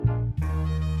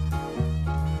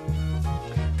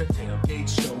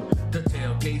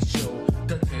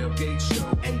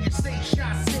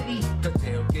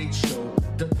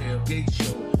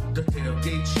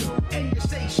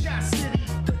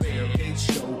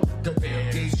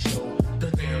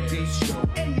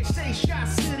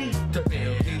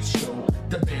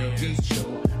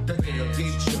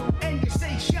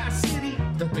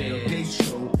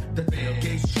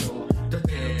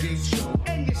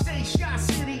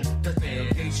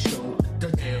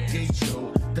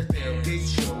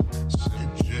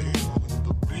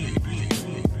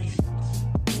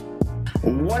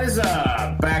boys?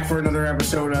 Back for another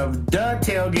episode of the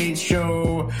TailGate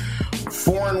Show.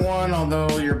 4-1,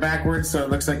 although you're backwards, so it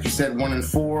looks like you said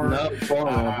 1-4. No,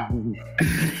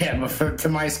 4-1. Yeah, but to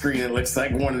my screen, it looks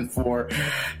like 1-4.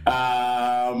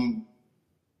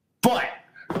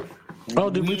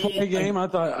 But did we play a game? I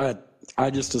thought I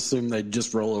just assumed they'd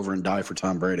just roll over and die for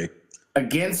Tom Brady.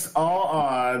 Against all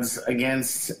odds,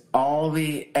 against all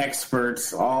the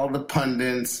experts, all the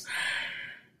pundits,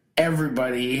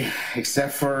 everybody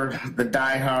except for the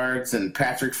diehards and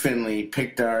Patrick Finley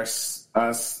picked us,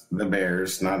 the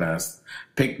Bears, not us,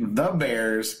 picked the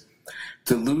Bears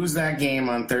to lose that game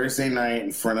on Thursday night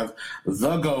in front of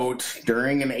the GOAT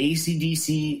during an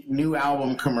AC/DC new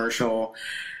album commercial.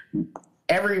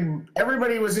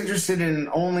 Everybody was interested in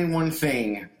only one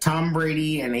thing, Tom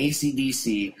Brady and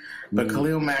AC/DC. But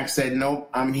Khalil Mack said, nope,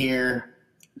 I'm here.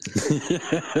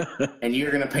 And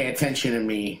you're going to pay attention to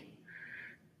me.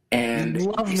 And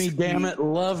love me, damn it,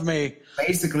 love me.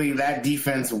 Basically, that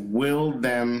defense willed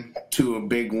them to a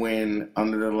big win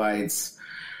under the lights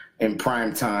in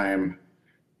prime time.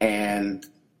 And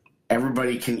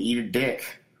everybody can eat a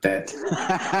dick that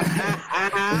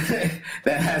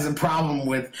that has a problem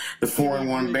with the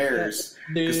 4-1 Bears.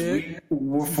 Because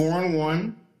we're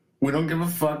 4-1. We don't give a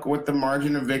fuck what the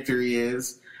margin of victory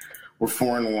is. We're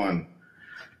 4-1.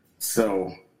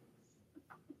 So,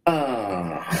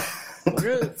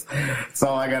 that's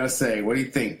all I got to say. What do you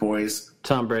think, boys?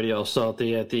 Tom Brady all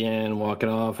salty at the end, walking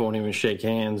off, won't even shake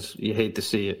hands. You hate to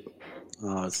see it.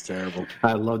 Oh, it's terrible.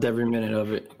 I loved every minute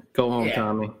of it. Go home, Yeah.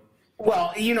 Tommy.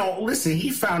 Well, listen,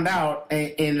 he found out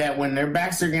in that when their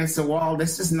backs are against the wall,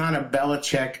 this is not a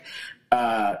Belichick,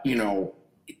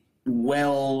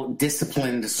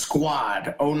 well-disciplined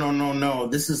squad. Oh, no.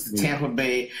 This is the Tampa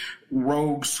Bay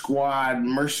rogue squad,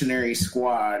 mercenary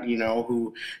squad,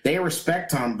 who they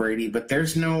respect Tom Brady, but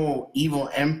there's no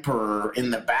evil emperor in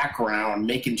the background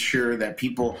making sure that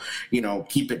people,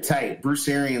 keep it tight. Bruce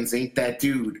Arians ain't that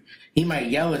dude. He might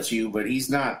yell at you, but he's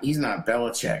not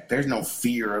Belichick. There's no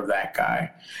fear of that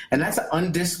guy. And that's an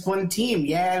undisciplined team.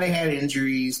 Yeah, they had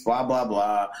injuries, blah, blah,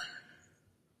 blah.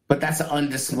 But that's an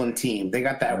undisciplined team. They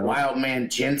got that wild man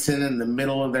Jensen in the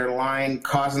middle of their line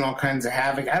causing all kinds of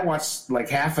havoc. I watched like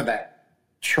half of that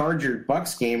Charger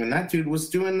Bucs game, and that dude was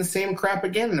doing the same crap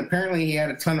again. And apparently he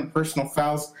had a ton of personal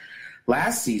fouls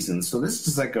last season. So this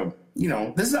is like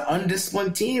this is an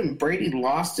undisciplined team. Brady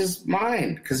lost his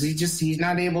mind because he's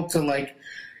not able to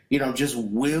just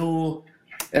will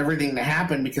everything to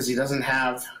happen because he doesn't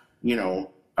have,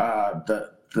 the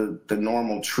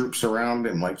normal troops around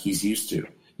him like he's used to.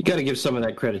 You got to give some of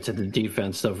that credit to the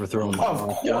defense, though, for throwing the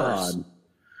ball. Of course.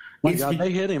 My God,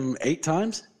 they hit him 8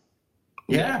 times?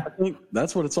 Yeah. I think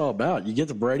that's what it's all about. You get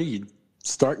to Brady, you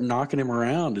start knocking him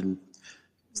around, and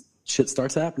shit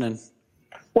starts happening.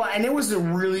 Well, and it was a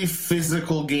really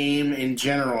physical game in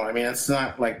general. I mean, it's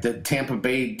not like the Tampa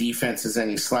Bay defense is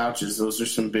any slouches. Those are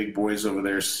some big boys over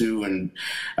there, Sue and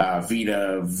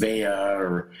Vita Vea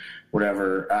or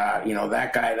whatever.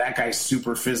 That guy's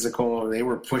super physical. They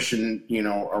were pushing,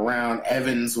 around.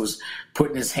 Evans was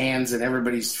putting his hands in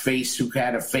everybody's face who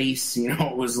had a face.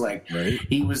 It was like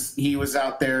he was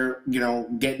out there,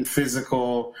 getting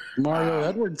physical. Mario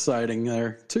Edwards sighting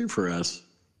there, too, for us.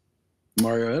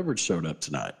 Mario Edwards showed up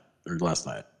last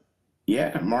night.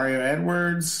 Yeah, Mario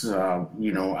Edwards.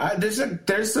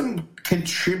 There's some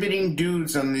contributing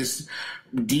dudes on this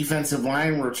defensive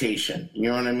line rotation. You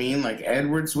know what I mean? Like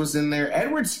Edwards was in there.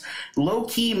 Edwards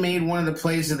low-key made one of the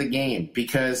plays of the game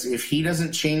because if he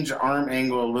doesn't change the arm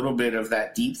angle a little bit of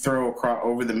that deep throw across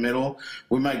over the middle,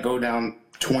 we might go down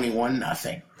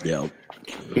 21-0. Yeah.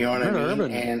 You know what I mean?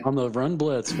 Urban, and on the run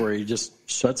blitz where he just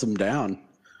shuts them down.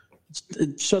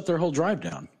 It shut their whole drive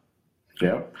down.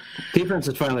 Yep. Defense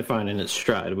is finally finding its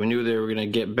stride. We knew they were going to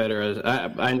get better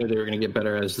I knew they were going to get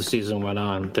better as the season went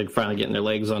on. They're finally getting their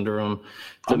legs under them.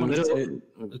 Go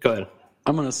ahead.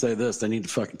 I'm going to say this. They need to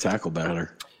fucking tackle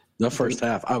better. The first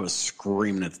half, I was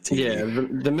screaming at the team. Yeah,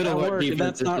 the middle of our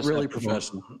defense that's not really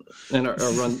professional. And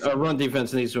our run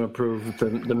defense needs to improve.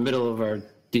 The middle of our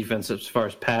defense as far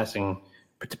as pass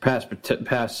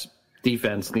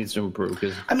defense needs to improve.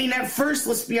 I mean, at first,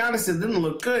 let's be honest, it didn't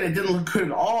look good. It didn't look good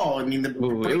at all. I mean,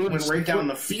 Brady went right down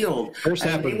the field. First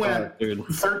half was dark, dude.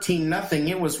 13-0.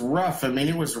 It was rough. I mean,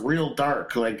 it was real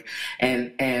dark.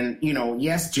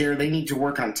 Yes, Jared, they need to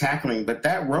work on tackling, but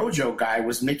that Rojo guy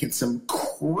was making some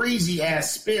crazy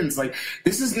ass spins. Like,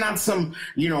 this is not some,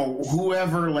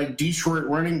 whoever like Detroit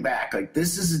running back. Like,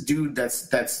 this is a dude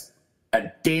that's a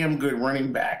damn good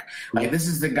running back. Like, this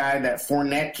is the guy that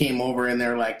Fournette came over, and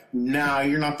they're like, no,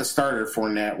 you're not the starter,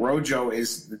 Fournette. Rojo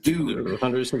is the dude.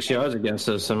 106 yards against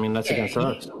us. I mean, that's against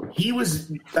us. He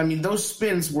was, I mean, those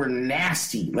spins were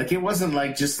nasty. Like, it wasn't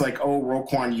like just like, oh,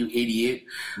 Roquan, you idiot.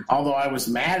 Although I was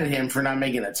mad at him for not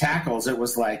making the tackles. It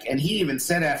was like, and he even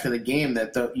said after the game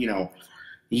that,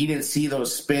 he didn't see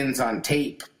those spins on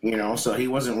tape, so he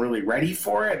wasn't really ready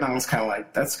for it. And I was kind of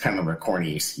like, that's kind of a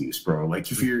corny excuse, bro.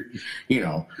 Like, if you're,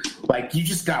 like, you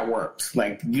just got worked.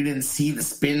 Like, you didn't see the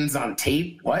spins on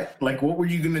tape? What? Like, what were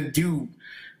you going to do?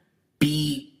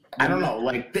 I don't know.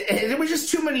 Like, there was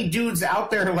just too many dudes out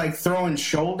there, like, throwing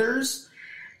shoulders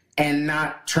and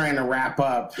not trying to wrap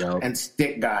up and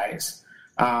stick guys.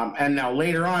 And now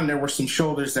later on, there were some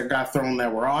shoulders that got thrown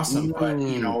that were awesome. But,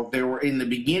 they were in the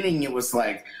beginning, it was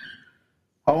like,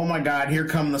 oh, my God, here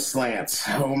come the slants.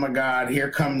 Oh, my God,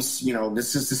 here comes,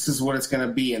 this is what it's going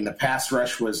to be. And the pass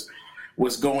rush was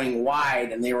going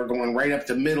wide, and they were going right up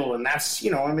the middle. And that's,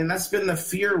 that's been the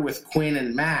fear with Quinn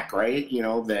and Mack, right?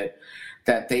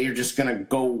 That they are just going to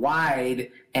go wide,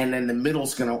 and then the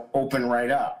middle's going to open right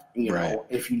up,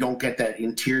 if you don't get that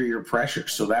interior pressure.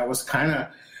 So that was kind of,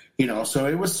 so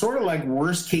it was sort of like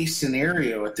worst case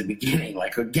scenario at the beginning.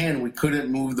 Like, again, we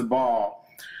couldn't move the ball.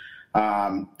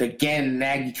 Again,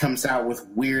 Nagy comes out with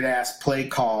weird ass play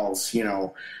calls,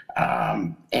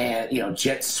 and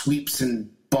jet sweeps and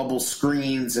bubble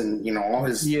screens and all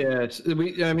his. Yeah,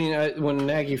 when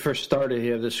Nagy first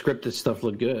started, the scripted stuff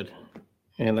looked good.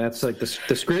 And that's like the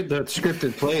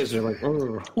scripted plays are like,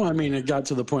 oh. Well, I mean, it got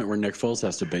to the point where Nick Foles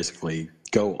has to basically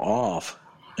go off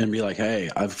and be like, hey,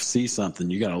 I see something.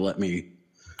 You got to let me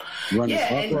run this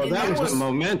up. Well, that was the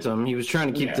momentum. He was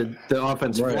trying to keep the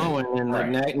offense flowing. And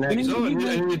Nagy's,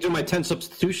 you do my 10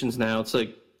 substitutions now. It's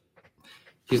like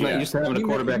he's not used to having a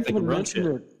quarterback that can run shit.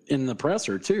 It in the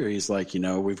presser, too. He's like,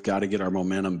 we've got to get our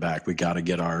momentum back. We got to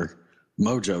get our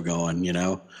mojo going,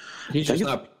 He's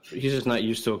just not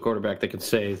used to a quarterback that can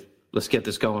say, let's get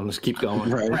this going. Let's keep going.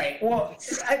 Right. Well,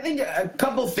 I think a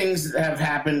couple things have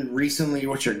happened recently,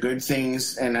 which are good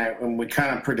things, and we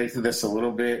kind of predicted this a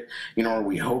little bit, or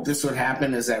we hope this would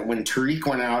happen, is that when Tariq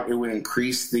went out, it would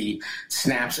increase the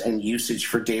snaps and usage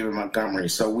for David Montgomery.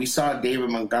 So we saw David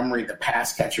Montgomery, the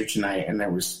pass catcher tonight, and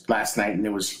that was last night, and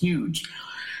it was huge.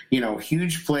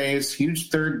 Huge plays, huge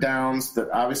third downs.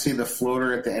 Obviously, the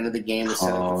floater at the end of the game to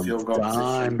set up the field goal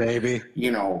position, baby.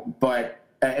 But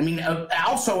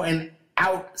also an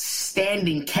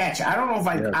outstanding catch. I don't know if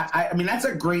I mean, that's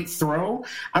a great throw.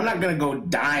 I'm not going to go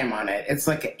dime on it. It's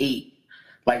like an 8.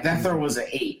 Like, that throw was an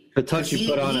 8. The touch you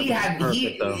put on it was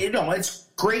perfect, though. It's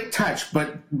great touch,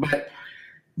 but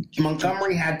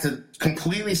Montgomery had to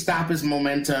completely stop his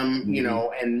momentum,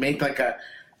 and make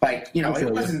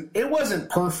it wasn't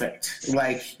perfect.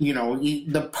 Like,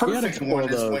 the perfect one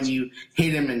is when you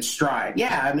hit him in stride.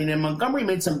 Yeah, I mean, and Montgomery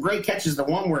made some great catches. The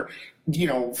one where,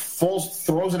 Foles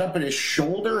throws it up at his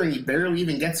shoulder and he barely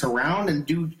even gets around, and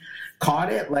dude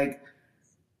caught it. Like,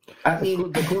 I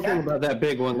mean, the cool thing about that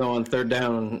big one, though, on third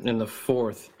down in the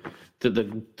fourth,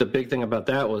 the big thing about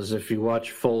that was if you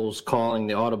watch Foles calling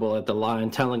the audible at the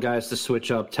line, telling guys to switch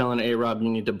up, telling A-Rob, you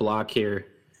need to block here,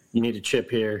 you need to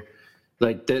chip here.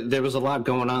 Like, there was a lot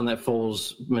going on that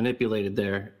Foles manipulated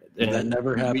there. And that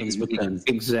never happens with them.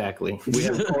 Exactly. We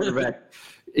have a quarterback.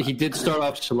 He did start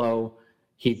off slow.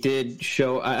 He did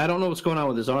show – I don't know what's going on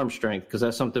with his arm strength, because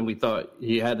that's something we thought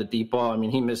he had the deep ball. I mean,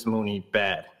 he missed Mooney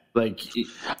bad. Like,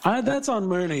 that's on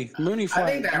Mooney. Mooney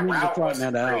flattened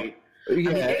that out.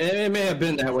 Yeah, it may have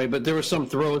been that way, but there were some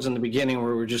throws in the beginning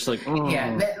where we're just like,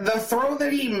 Yeah, the throw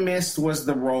that he missed was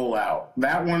the rollout.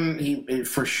 That one,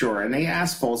 for sure. And they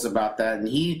asked Foles about that, and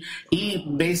he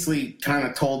basically kind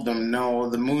of told them, no,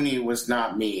 the Mooney was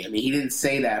not me. I mean, he didn't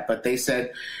say that, but they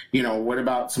said, what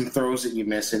about some throws that you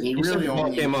missed? And he really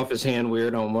only came off his hand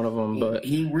weird on one of them. But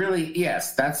he really,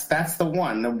 yes, that's the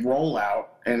one, the rollout,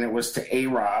 and it was to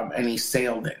A-Rob, and he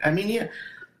sailed it. I mean, yeah.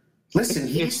 Listen,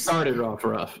 he started off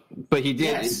rough, but he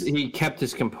did. Yes. He kept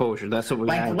his composure. That's what we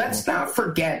had. Let's not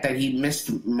forget that he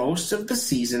missed most of the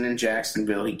season in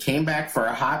Jacksonville. He came back for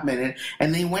a hot minute,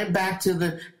 and they went back to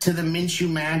the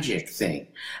Minshew magic thing.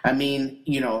 I mean,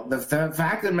 the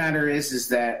fact of the matter is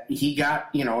that he got,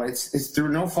 it's through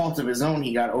no fault of his own.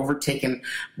 He got overtaken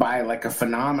by like a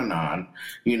phenomenon,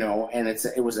 and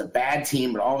it was a bad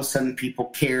team, but all of a sudden people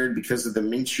cared because of the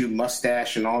Minshew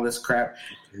mustache and all this crap.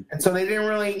 And so they didn't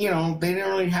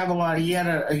really have a lot. He had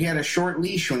a short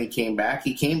leash when he came back.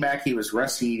 He came back, he was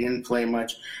rusty, he didn't play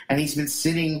much, and he's been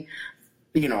sitting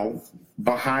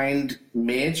behind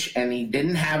Mitch, and he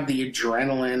didn't have the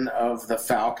adrenaline of the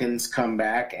Falcons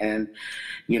comeback. And,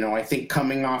 I think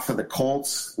coming off of the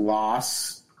Colts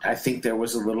loss, I think there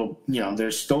was a little,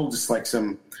 there's still just like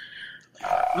some.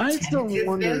 I still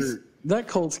wonder that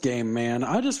Colts game, man.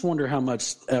 I just wonder how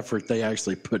much effort they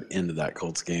actually put into that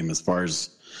Colts game as far as,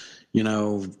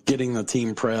 getting the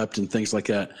team prepped and things like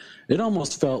that. It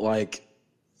almost felt like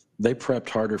they prepped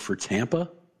harder for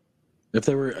Tampa. If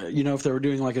they were,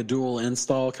 doing like a dual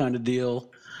install kind of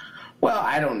deal. Well,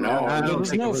 I don't know. There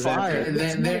was no fire.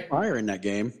 There's no fire in that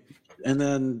game. And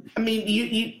then,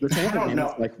 the Tampa game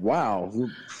was like, wow,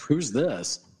 who's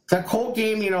this? The Colt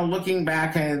game, looking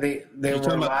back, and they were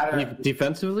a lot of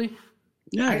defensively.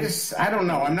 Yeah, I don't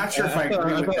know. I'm not sure if I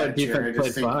agree with that. Defense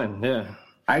played fine. Yeah,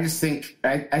 I just think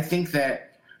I think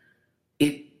that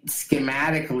it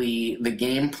schematically the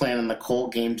game plan in the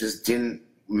Colt game just didn't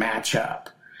match up.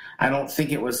 I don't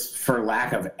think it was for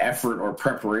lack of effort or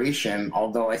preparation,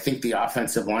 although I think the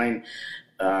offensive line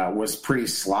was pretty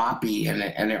sloppy, and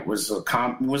it was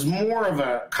was more of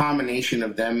a combination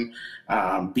of them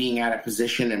being out of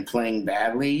position and playing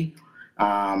badly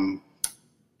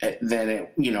than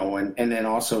it, and then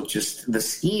also just the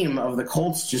scheme of the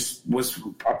Colts just was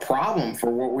a problem for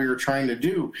what we were trying to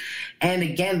do. And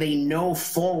again, they know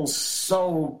Foles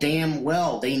so damn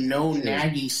well. They know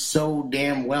Nagy so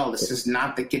damn well. This is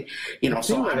not the kid,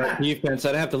 so our defense,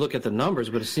 I'd have to look at the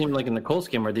numbers, but it seemed like in the Colts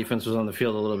game, our defense was on the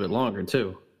field a little bit longer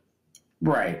too.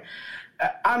 Right.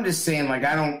 I'm just saying, like,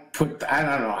 I don't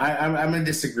know. I'm going to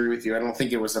disagree with you. I don't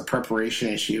think it was a preparation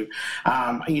issue.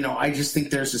 I just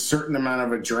think there's a certain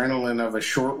amount of adrenaline of a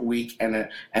short week and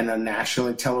a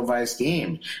nationally televised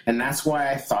game. And that's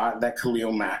why I thought that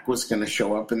Khalil Mack was going to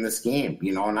show up in this game.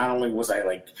 And not only was I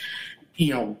like,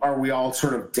 are we all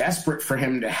sort of desperate for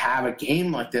him to have a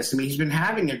game like this? I mean, he's been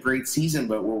having a great season,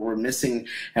 but what we're missing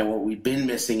and what we've been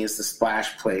missing is the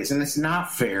splash plays. And it's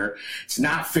not fair. It's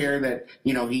not fair that,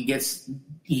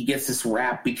 he gets this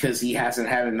rap because he hasn't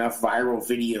had enough viral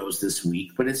videos this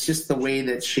week, but it's just the way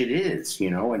that shit is,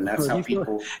 and that's how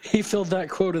people. He filled that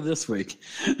quota this week,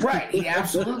 right? He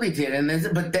absolutely did,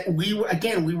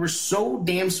 we were so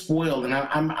damn spoiled, and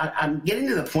I'm getting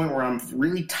to the point where I'm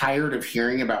really tired of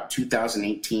hearing about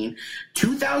 2018.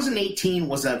 2018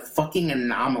 was a fucking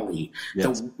anomaly.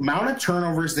 Yes. The amount of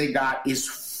turnovers they got is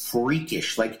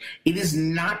freakish. Like, it is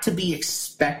not to be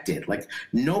expected. Like,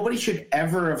 nobody should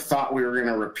ever have thought we were going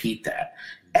to repeat that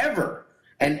ever.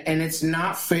 And it's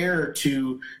not fair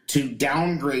to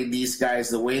downgrade these guys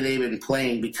the way they've been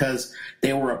playing because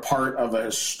they were a part of a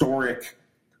historic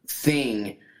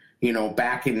thing,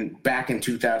 back in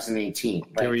 2018.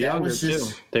 Like, they were younger too.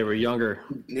 They were younger.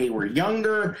 They were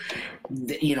younger.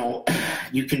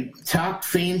 You can talk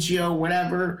Fangio,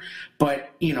 whatever, but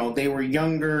they were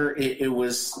younger. It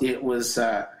was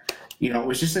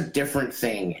just a different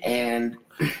thing. And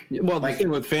the thing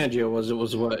with Fangio was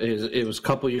it was a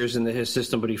couple years into his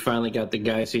system, but he finally got the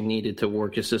guys he needed to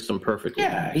work his system perfectly.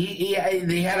 Yeah,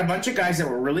 they had a bunch of guys that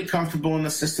were really comfortable in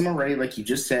the system already, like you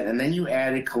just said, and then you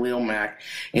added Khalil Mack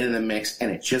into the mix,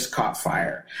 and it just caught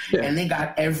fire. Yeah. And they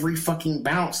got every fucking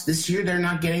bounce. This year, they're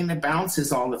not getting the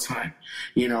bounces all the time,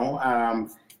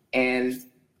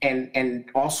 And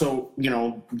also,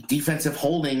 defensive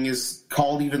holding is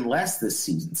called even less this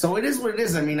season. So it is what it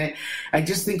is. I mean, I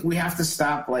just think we have to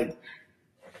stop, and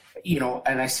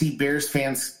I see Bears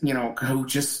fans, who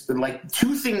just,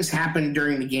 two things happen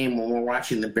during the game when we're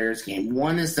watching the Bears game.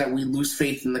 One is that we lose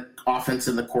faith in the offense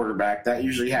and the quarterback. That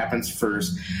usually happens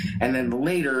first. And then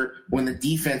later, when the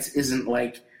defense isn't,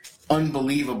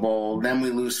 unbelievable, then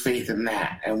we lose faith in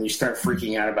that. And we start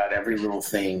freaking out about every little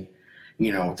thing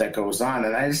that goes on.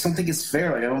 And I just don't think it's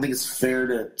fair. I don't think it's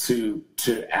fair to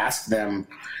ask them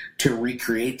to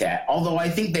recreate that. Although I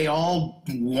think they all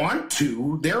want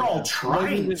to. They're all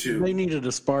trying to. They needed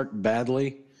a spark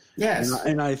badly. Yes.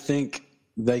 And I think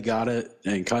they got it,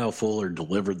 and Kyle Fuller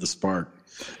delivered the spark.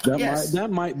 That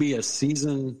might be a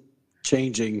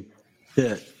season-changing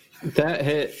hit. That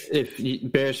hit,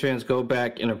 if Bears fans go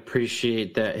back and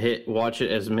appreciate that hit, watch it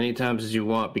as many times as you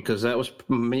want, because that was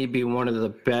maybe one of the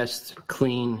best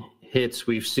clean hits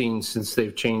we've seen since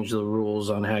they've changed the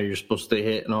rules on how you're supposed to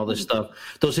hit and all this stuff.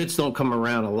 Those hits don't come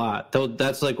around a lot.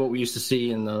 That's like what we used to see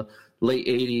in the late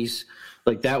 80s.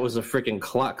 Like, that was a freaking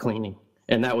clock cleaning.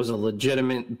 And that was a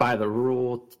legitimate, by the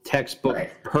rule, textbook,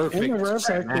 perfect. And the refs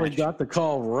actually got the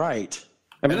call right.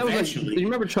 I mean, that was do you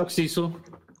remember Chuck Cecil?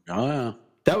 Oh, yeah.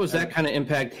 That was that kind of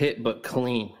impact hit, but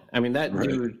clean. I mean, that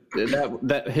dude,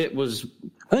 that hit was.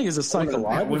 I think it's a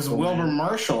psychological. It was Wilbur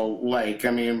Marshall, from a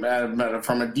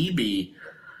DB.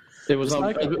 It was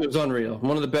unreal.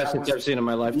 One of the best things I've seen in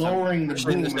my lifetime. Lowering the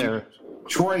boom.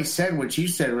 Troy said what you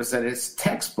said was that it's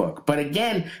textbook. But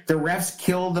again, the refs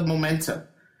kill the momentum.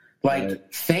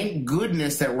 Thank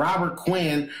goodness that Robert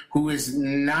Quinn, who has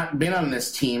not been on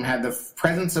this team, had the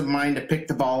presence of mind to pick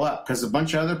the ball up, because a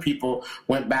bunch of other people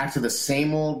went back to the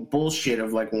same old bullshit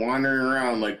of wandering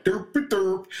around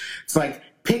derp. It's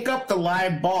pick up the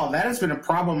live ball. That has been a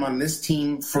problem on this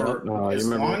team for as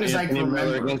long as I can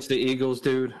remember. Against the Eagles,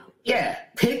 dude. Yeah,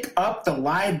 pick up the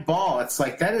live ball. It's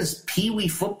that is peewee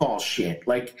football shit.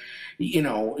 Until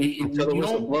the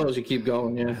whistle blows, you keep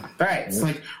going, yeah. Right. It's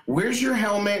where's your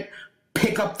helmet?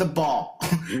 Pick up the ball.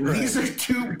 Right. These are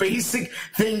two basic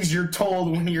things you're told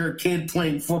when you're a kid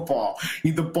playing football.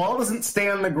 The ball doesn't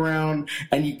stay on the ground,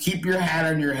 and you keep your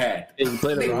hat on your head. You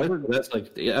play that's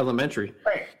elementary.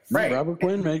 Right. Robert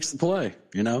Quinn makes the play,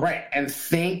 Right, and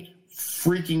thank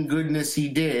freaking goodness he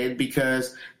did,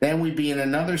 because then we'd be in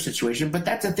another situation. But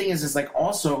that's the thing is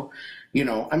also,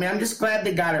 I'm just glad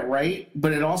they got it right,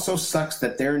 but it also sucks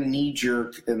that their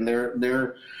knee-jerk and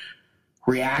their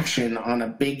reaction on a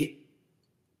big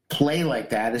play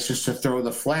like that is just to throw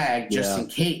the flag just in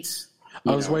case.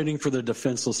 I was waiting for the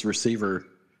defenseless receiver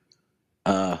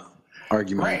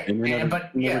argument. Right, and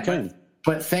never came.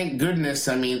 But thank goodness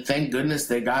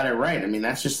they got it right.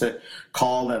 That's just a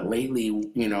call that lately,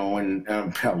 the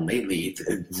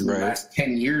last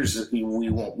 10 years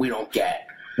we don't get.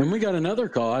 And we got another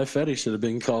call. Ifedi should have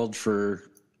been called for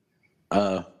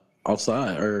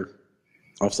offsides.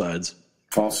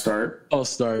 False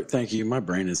start. Thank you. My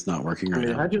brain is not working right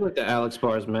now. How'd you like the Alex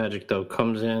Barr's magic, though?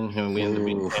 Comes in and we end up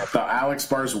being... The Alex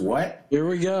Bar's what? Here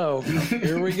we go.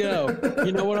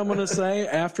 You know what I'm going to say?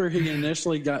 After he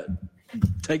initially got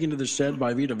taken to the shed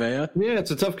by Vita Vea. Yeah,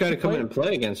 it's a tough guy to come in and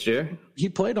play against, Jerry. He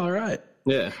played all right.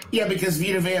 Yeah. Yeah, because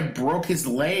Vita Vea broke his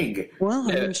leg. Well,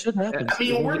 it should happen.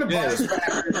 We're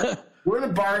the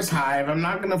Bar's hive. I'm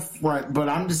not going to front, but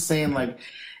I'm just saying,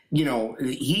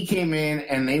 he came in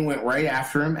and they went right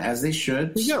after him, as they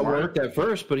should. He got worked at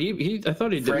first, but I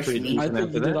thought he did pretty decent. I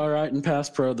think he did all right in pass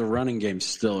pro. The running game's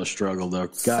still a struggle, though.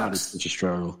 God, it's such a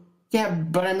struggle. Yeah,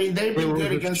 but they've been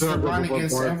good against the run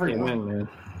against everyone.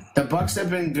 The Bucs have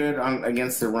been good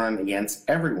against the run against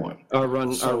everyone. Our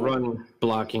run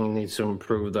blocking needs to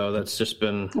improve, though. That's just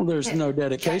been... Well, there's no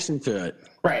dedication to it.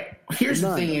 Right. Here's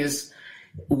the thing is,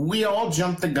 we all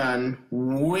jumped the gun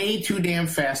way too damn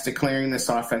fast declaring this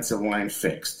offensive line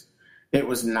fixed. It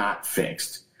was not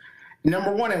fixed.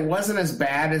 Number one, it wasn't as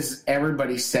bad as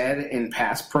everybody said in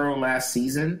pass pro last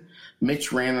season.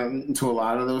 Mitch ran into a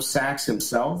lot of those sacks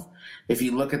himself. If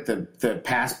you look at the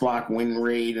pass block win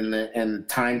rate and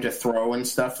time to throw and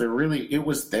stuff, it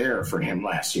was there for him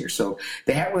last year. So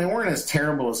they weren't as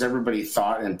terrible as everybody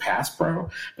thought in pass pro,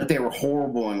 but they were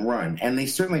horrible in run, and they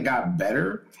certainly got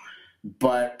better.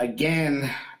 But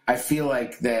again, I feel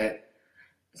like that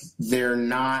they're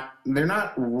not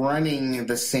running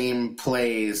the same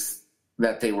plays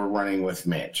that they were running with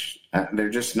Mitch. They're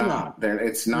just not.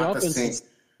 It's not the same.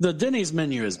 The Denny's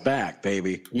menu is back,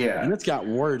 baby. Yeah. And it's got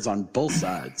words on both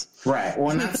sides. Right.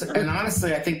 Well, and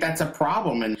honestly, I think that's a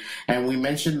problem. And we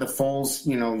mentioned the Foles,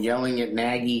 yelling at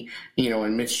Nagy,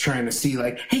 and Mitch trying to see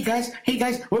hey guys,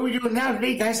 what are we doing now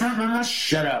today, guys? Ha ha ha,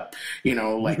 shut up.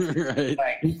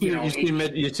 Right.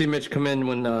 You see Mitch come in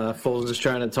when Foles is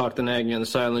trying to talk to Nagy on the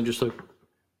sideline, just like...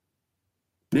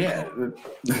 Yeah.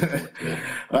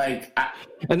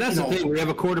 And that's the thing. We have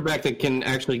a quarterback that can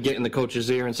actually get in the coach's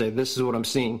ear and say, this is what I'm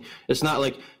seeing. It's not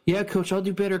like, yeah, coach, I'll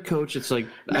do better, coach. It's like,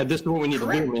 this is what we need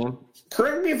to do, man.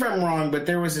 Correct me if I'm wrong, but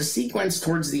there was a sequence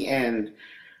towards the end,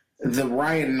 the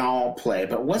Ryan Nall play,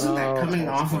 but wasn't that coming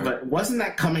off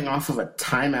of a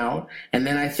timeout? And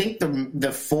then I think the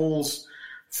Foles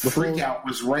freak out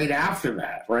was right after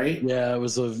that, right? Yeah, it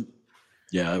was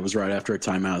right after a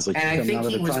timeout. It was and I think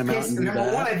he was pissed.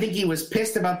 Number one, I think he was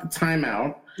pissed about the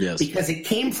timeout. Yes. Because it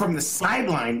came from the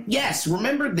sideline. Yes,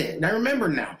 remember that. I remember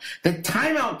now. The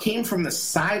timeout came from the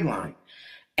sideline.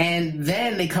 And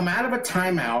then they come out of a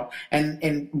timeout,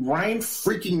 and Ryan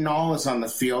freaking Nall is on the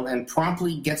field and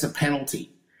promptly gets a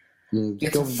penalty.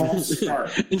 Gets a false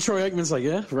start. And Troy Aikman's like,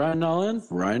 yeah, Ryan Nall in,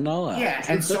 Ryan Nall out. Yeah,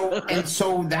 and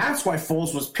so that's why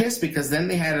Foles was pissed, because then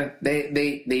they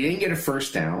didn't get a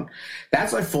first down.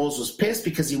 That's why Foles was pissed,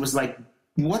 because he was like,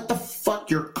 what the fuck?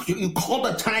 You called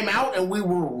a timeout and we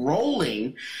were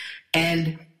rolling,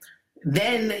 and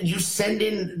then you send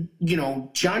in,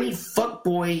 Johnny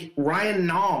Fuckboy Ryan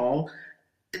Nall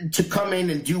to come in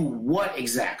and do what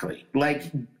exactly?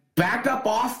 Back up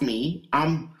off me.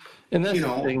 And that's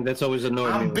the thing that's always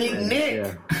annoying me. I'm Big Nick.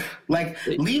 Yeah. Like,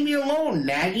 leave me alone,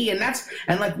 Nagy.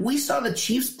 And like we saw the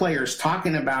Chiefs players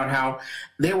talking about how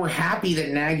they were happy that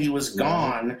Nagy was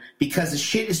gone because the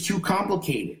shit is too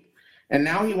complicated. And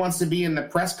now he wants to be in the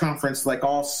press conference like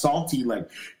all salty, like,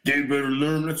 they better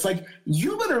learn. It's like,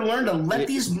 you better learn to let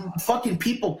these fucking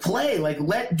people play. Like,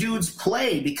 let dudes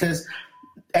play, because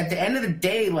at the end of the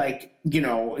day, like, you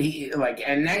know,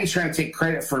 and now he's trying to take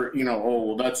credit for, you know,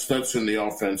 oh, that's in the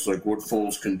offense, like what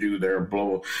Foles can do there, blah,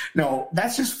 blah. No,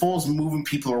 that's just Foles moving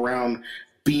people around,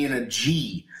 being a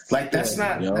G. Like, that's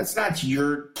not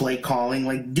your play calling.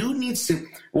 Like, dude needs to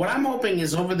 – what I'm hoping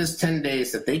is over this 10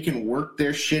 days that they can work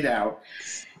their shit out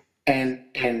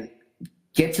and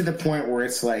get to the point where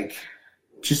it's like,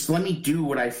 just let me do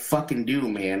what I fucking do,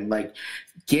 man. Like,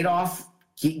 get out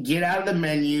of the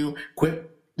menu, quit,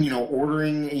 you know,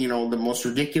 ordering, you know, the most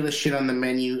ridiculous shit on the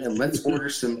menu, and let's order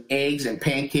some eggs and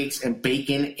pancakes and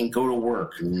bacon and go to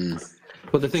work.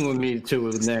 But the thing with me, too,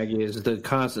 with Nagy is the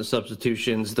constant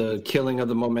substitutions, the killing of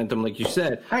the momentum, like you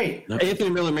said. Right. Anthony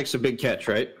Miller makes a big catch,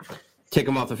 right? Take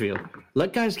him off the field.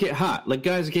 Let guys get hot. Let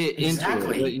guys get into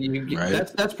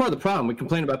it. That's part of the problem. We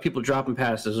complain about people dropping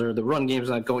passes or the run game's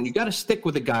not going. You got to stick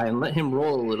with the guy and let him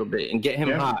roll a little bit and get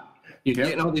him hot. You're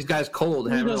getting all these guys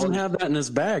cold. He doesn't have that in his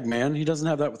bag, man. He doesn't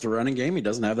have that with the running game. He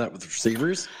doesn't have that with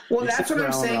receivers. Well, that's what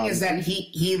I'm saying is that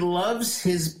he loves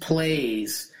his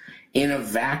plays in a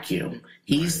vacuum.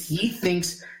 He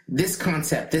thinks this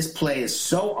concept, this play is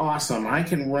so awesome. I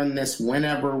can run this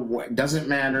whenever. Doesn't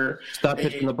matter. Stop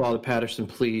pitching the ball to Patterson,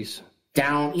 please.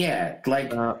 But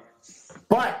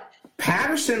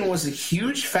Patterson was a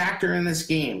huge factor in this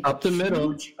game. Up the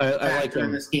middle. I like him.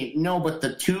 In this game. No, but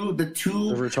the two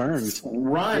returns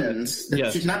runs,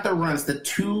 not the runs, the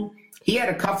two. He had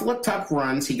a couple of tough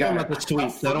runs. He got the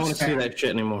sweeps. I don't want to see that shit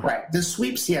anymore. Right, the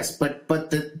sweeps, yes, but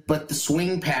the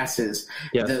swing passes,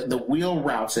 the wheel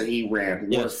routes that he ran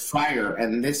were fire.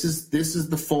 And this is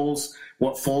the Foles,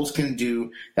 what Foles can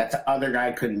do that the other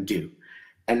guy couldn't do,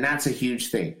 and that's a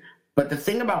huge thing. But the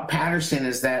thing about Patterson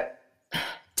is that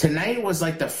tonight was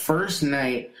like the first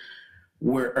night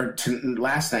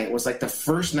last night was like the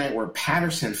first night where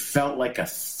Patterson felt like a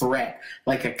threat,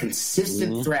 like a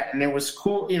consistent threat. And it was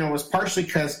cool, you know, it was partially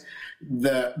because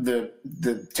the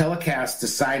telecast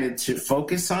decided to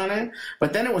focus on it,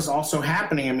 but then it was also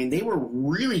happening. I mean, they were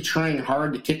really trying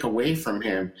hard to kick away from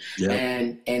him.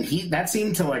 And that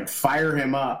seemed to like fire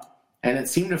him up. And it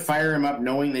seemed to fire him up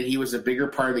knowing that he was a bigger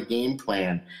part of the game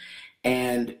plan.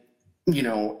 And, you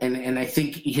know, and I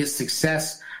think his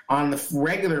success on the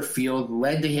regular field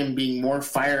led to him being more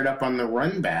fired up on the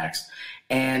run backs.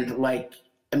 And, like,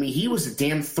 I mean, he was a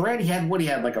damn threat. He had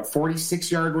like a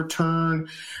 46-yard return.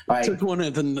 Like, took one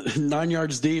at the 9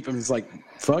 yards deep and was like,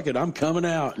 fuck it, I'm coming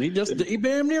out. And he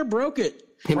damn near broke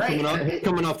it. Coming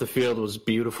off the field was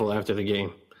beautiful after the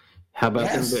game. How about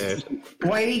them Bears?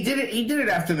 Well, he did it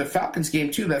after the Falcons game,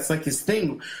 too. That's like his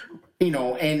thing. You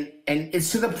know, and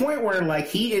it's to the point where like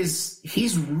he's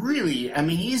really, I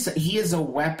mean, he is a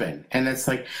weapon, and it's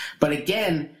like, but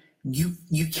again,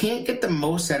 you can't get the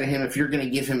most out of him if you're going to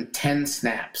give him 10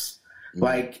 snaps.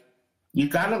 Like, you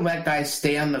got to let guys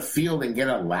stay on the field and get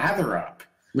a lather up.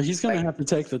 But he's going to have to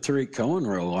take the Tariq Cohen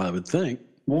role, I would think.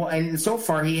 Well, and so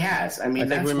far he has. I mean, I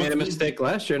think we made a mistake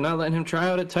last year not letting him try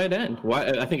out at tight end. Why?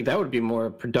 I think that would be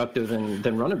more productive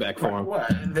than running back for him.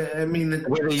 The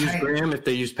way they used Graham, if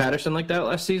they used Patterson like that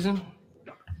last season.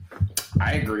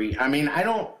 I agree. I mean, I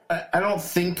don't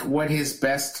think what his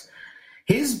best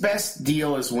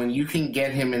deal is when you can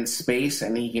get him in space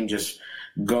and he can just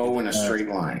go in a straight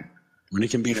line. When he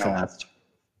can be fast.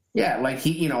 Yeah, like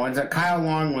he, you know, and Kyle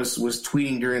Long was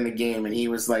tweeting during the game, and he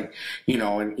was like, you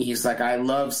know, and he's like, I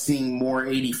love seeing more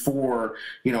 84,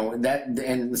 you know, that,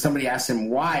 and somebody asked him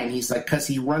why, and he's like, because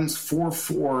he runs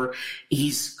 4.4,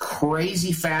 he's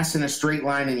crazy fast in a straight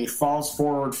line, and he falls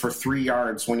forward for 3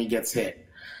 yards when he gets hit.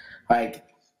 Like,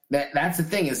 that's the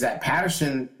thing, is that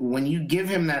Patterson, when you give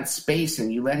him that space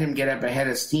and you let him get up ahead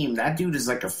of steam, that dude is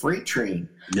like a freight train.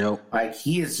 Yep. Like,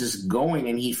 he is just going,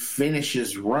 and he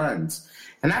finishes runs.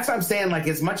 And that's what I'm saying. Like,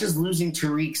 as much as losing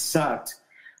Tariq sucked,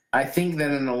 I think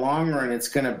that in the long run, it's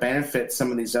going to benefit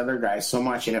some of these other guys so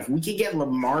much. And if we could get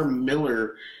Lamar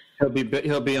Miller, he'll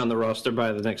be on the roster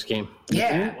by the next game.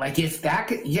 Yeah, like if that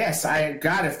could, yes,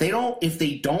 if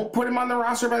they don't put him on the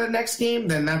roster by the next game,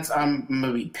 then I'm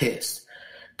gonna be pissed,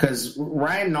 because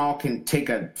Ryan Nall can take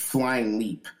a flying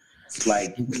leap.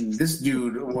 Like, this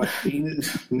dude, who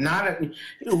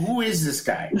is this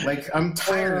guy? Like, I'm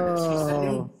tired of this. He's the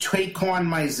new Taquan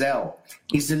Mizell.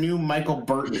 He's the new Michael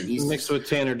Burton. He's mixed with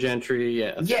Tanner Gentry.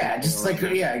 Yeah, just like,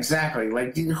 yeah, exactly.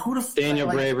 Like, who the Daniel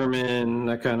Braverman,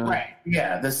 that kind of. Right.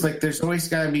 Yeah, that's like, there's always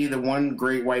got to be the one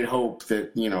great white hope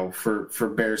that, for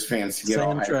Bears fans to get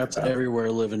all hyped traps up.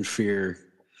 Everywhere live in fear.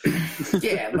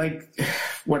 Yeah, like,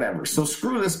 whatever. So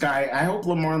screw this guy. I hope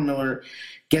Lamar Miller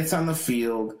gets on the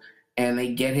field and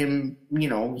they get him,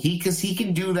 because he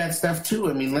can do that stuff too.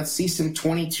 I mean, let's see some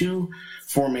 22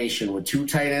 formation with 2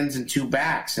 tight ends and 2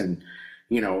 backs. And,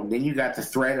 then you got the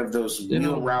threat of those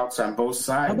wheel routes on both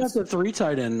sides. How about the 3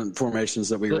 tight end formations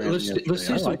that we ran? Let's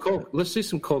see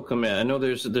some Cole Kmet. I know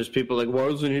there's people like, why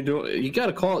isn't he doing? You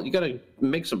got to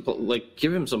make some, like,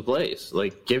 give him some plays,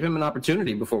 like, give him an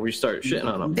opportunity before we start shitting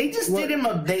on him. They just did him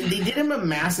they did him a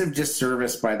massive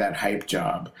disservice by that hype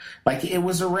job. Like, it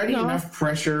was already enough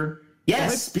pressure.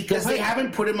 Yes, because they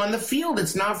haven't put him on the field.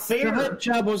 It's not fair. The hype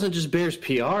job wasn't just Bears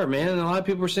PR, man. And a lot of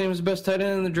people were saying he was the best tight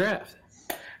end in the draft.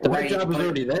 The hype job was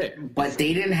already there. But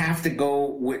they didn't have to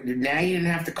go. Now you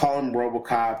didn't have to call him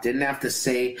RoboCop. Didn't have to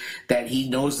say that he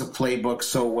knows the playbook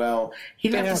so well. He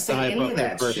didn't have to say any of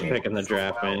that first shit. Pick in the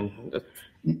draft, man.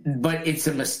 But it's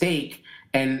a mistake,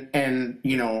 and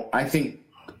I think.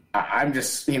 I'm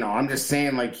just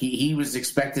saying, like, he was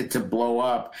expected to blow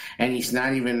up, and he's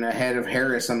not even ahead of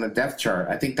Harris on the depth chart.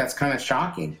 I think that's kind of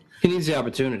shocking. He needs the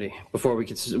opportunity before we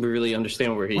really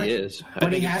understand where he is.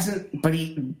 But he hasn't. But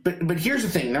here's the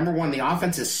thing. Number one, the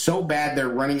offense is so bad they're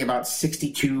running about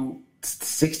 60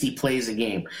 plays a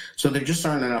game. So there just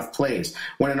aren't enough plays.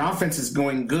 When an offense is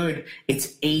going good,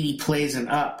 it's 80 plays and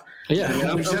up.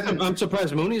 Yeah, I'm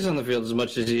surprised Mooney's on the field as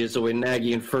much as he is the way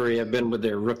Nagy and Furry have been with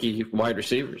their rookie wide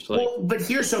receivers. Like, well, but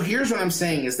here's what I'm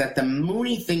saying is that the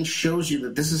Mooney thing shows you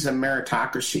that this is a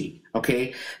meritocracy,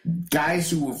 okay?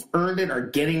 Guys who have earned it are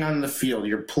getting on the field.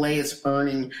 Your play is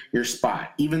earning your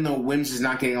spot. Even though Wims is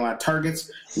not getting a lot of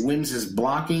targets, Wims is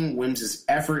blocking, Wims'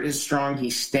 effort is strong,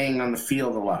 he's staying on the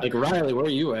field a lot. Like, Riley, where are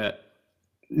you at?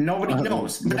 Nobody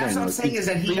knows. But that's what I'm saying is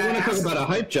that he got want to talk about a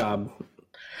hype job.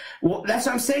 Well, that's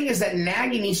what I'm saying is that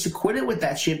Nagy needs to quit it with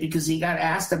that shit because he got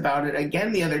asked about it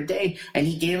again the other day, and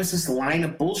he gave us this line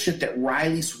of bullshit that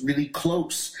Riley's really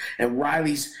close and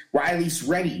Riley's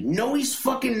ready. No, he's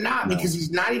fucking not because he's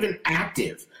not even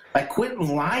active. Like, quit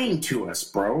lying to us,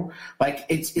 bro. Like,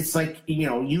 it's like,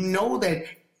 that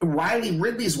Riley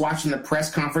Ridley's watching the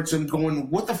press conference and going,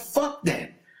 what the fuck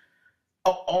then?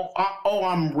 Oh,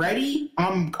 I'm ready.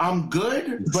 I'm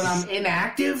good, but I'm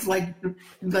inactive. Like,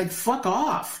 fuck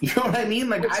off. You know what I mean?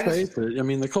 Like,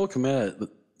 the Cole Kmet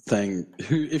thing.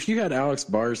 If you had Alex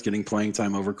Bars getting playing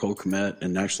time over Cole Kmet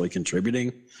and actually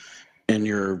contributing in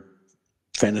your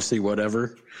fantasy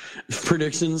whatever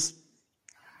predictions,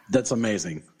 that's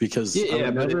amazing. Because but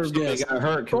if somebody got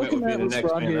hurt, Kmet would be the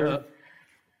next man up.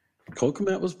 Cole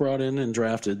Kmet was brought in and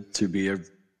drafted to be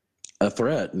a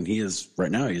threat, and he is right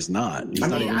now. He's not.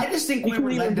 I just think we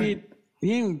were led to.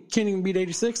 He can't even beat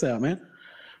 86 out, man.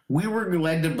 We were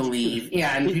led to believe,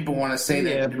 and people want to say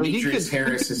that Demetrius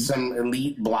Harris is some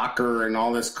elite blocker and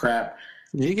all this crap.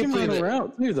 He can play the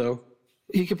route too, though.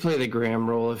 He could play the Graham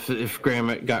role if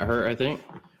Graham got hurt. I think.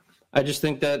 I just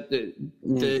think that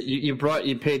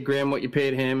you paid Graham what you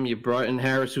paid him. You brought in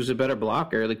Harris, who's a better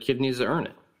blocker. The kid needs to earn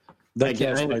it. I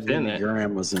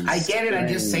Graham was insane. I get it. I'm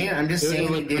just saying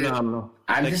they did. I'm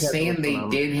just saying they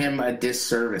did him a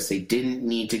disservice. They didn't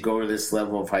need to go to this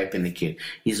level of hyping the kid.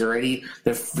 He's already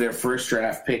their first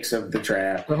draft picks of the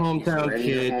draft. The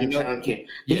hometown kid.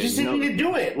 They just didn't need to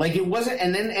do it. Like, it wasn't.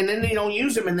 And then they don't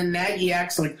use him. And then Nagy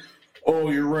acts like, oh,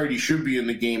 you're right. He should be in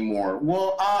the game more.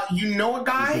 Well, a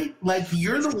guy like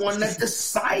you're the one that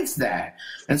decides that.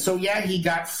 And so he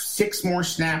got 6 more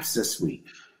snaps this week.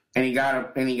 And he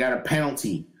got a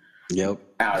penalty. Yep.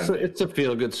 It's a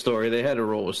feel good story. They had to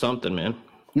roll with something, man.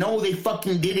 No, they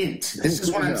fucking didn't. This is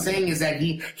what I'm saying is that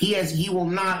he will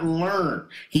not learn.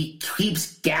 He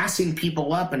keeps gassing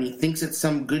people up and he thinks it's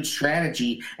some good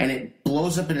strategy and it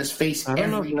blows up in his face. I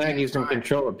don't know if Nagy's in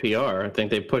control of PR. I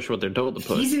think they push what they're told to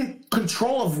push. He's in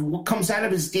control of what comes out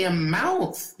of his damn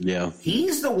mouth. Yeah.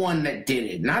 He's the one that did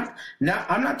it. Not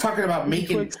I'm not talking about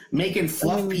making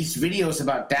fluff piece videos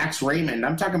about Dax Raymond.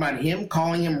 I'm talking about him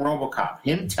calling him RoboCop.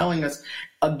 Him telling us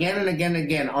again and again and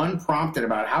again, unprompted,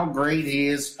 about how great he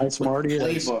is. How smart he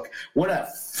is. Playbook. What a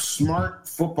smart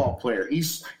football player.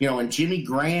 He's, and Jimmy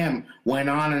Graham went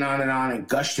on and on and on and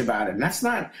gushed about it. And that's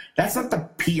not the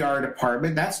PR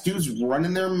department. That's dudes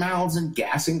running their mouths and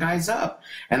gassing guys up.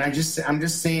 And I'm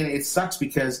just saying it sucks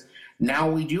because now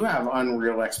we do have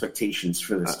unreal expectations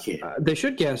for this kid. They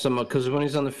should gas him up because when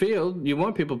he's on the field, you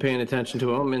want people paying attention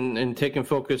to him and taking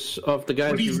focus off the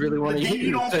guys you really want to use. Then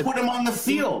you don't put him on the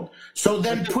field. So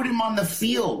then put him on the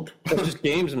field. That's just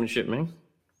gamesmanship, man.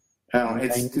 Oh,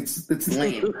 it's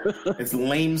lame. It's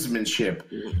lamesmanship.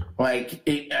 Like,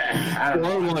 I don't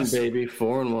know. 4-1, baby.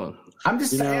 4-1. I'm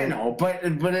just saying,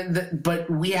 but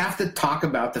we have to talk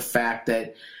about the fact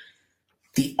that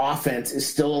the offense is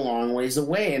still a long ways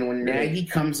away. And when Nagy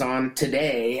comes on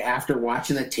today after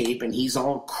watching the tape and he's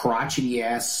all crotchety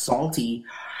ass salty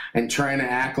and trying to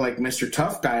act like Mr.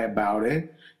 Tough Guy about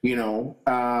it,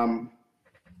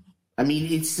 I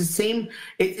mean, it's the same.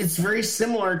 It's very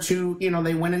similar to,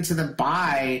 they went into the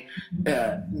bye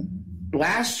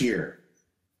last year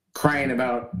crying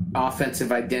about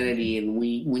offensive identity and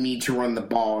we need to run the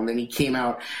ball. And then he came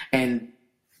out and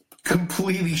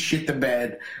completely shit the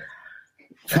bed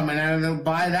coming out of the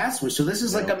bye that's week. So this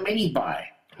is like a mini bye.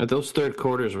 Those third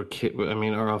quarters were,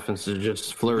 our offense is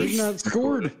just flourished. We've not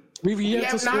scored. We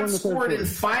have not scored in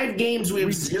 5 games. We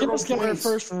have 0 points. We got our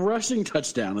first rushing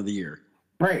touchdown of the year.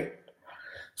 Right.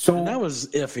 So and that was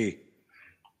iffy.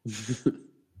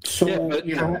 So, but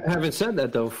having said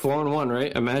that, though, 4-1,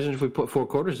 right? Imagine if we put 4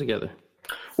 quarters together.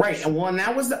 Right. And and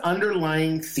that was the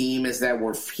underlying theme is that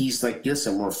he's like,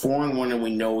 listen, we're 4-1 and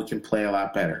we know we can play a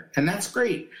lot better. And that's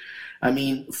great. I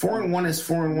mean, 4-1 is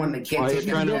 4-1. They can't take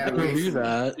that away from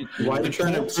that. Why are you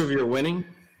trying to prove you're winning?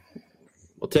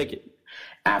 We'll take it.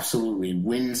 Absolutely.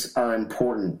 Wins are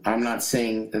important. I'm not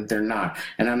saying that they're not.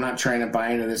 And I'm not trying to buy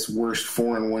into this worst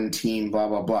 4-1 team, blah,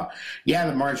 blah, blah. Yeah,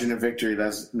 the margin of victory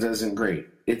doesn't great.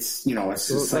 It's, it's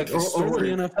just like the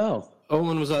NFL.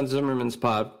 Olin was on Zimmerman's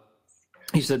pod.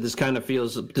 He said this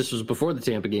was before the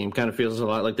Tampa game, kind of feels a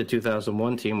lot like the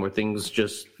 2001 team where things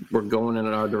just were going in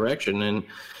our direction. And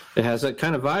it has that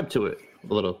kind of vibe to it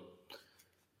a little.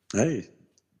 Hey,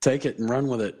 take it and run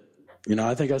with it.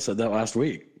 I think I said that last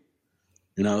week.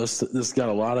 This got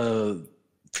a lot of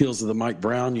feels of the Mike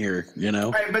Brown year,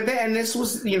 Right, but then this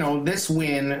was, this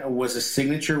win was a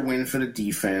signature win for the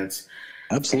defense.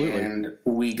 Absolutely. And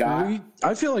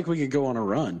I feel like we could go on a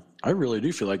run. I really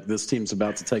do feel like this team's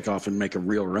about to take off and make a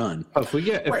real run. If we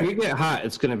get hot,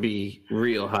 it's going to be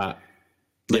real hot.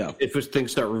 If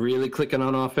things start really clicking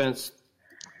on offense,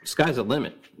 sky's the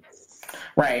limit.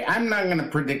 Right. I'm not going to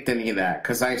predict any of that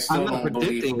because I still don't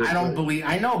believe. I don't believe.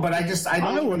 I know, but I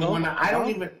don't want to. I don't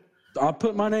even. I'll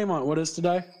put my name on it. What is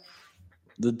today?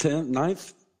 The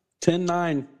 9th?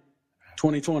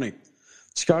 10-9-2020.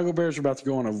 Chicago Bears are about to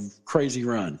go on a crazy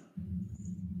run.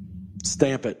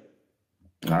 Stamp it.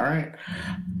 All right.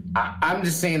 I'm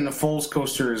just saying the Foles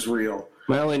coaster is real.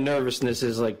 My only nervousness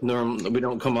is we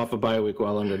don't come off a bye week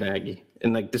while under Nagy.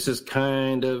 And this is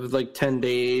kind of 10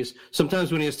 days.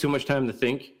 Sometimes when he has too much time to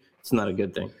think, it's not a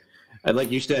good thing.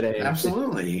 Like you said,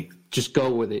 absolutely. Just go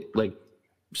with it.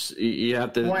 You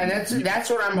have to. Well, that's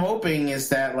what I'm hoping is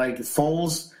that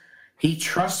Foles, he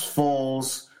trusts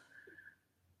Foles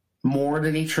more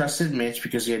than he trusted Mitch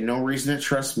because he had no reason to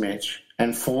trust Mitch.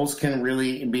 And Foles can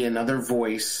really be another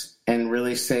voice and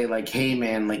really say hey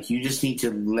man, you just need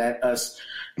to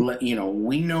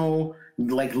we know,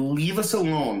 leave us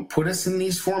alone, put us in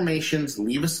these formations,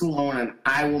 leave us alone, and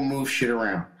I will move shit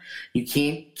around. You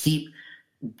can't keep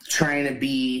trying to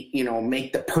be,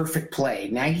 make the perfect play.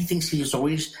 Nagy thinks Nagy's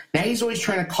always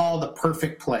trying to call the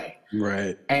perfect play.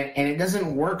 Right. And it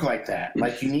doesn't work like that.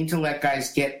 You need to let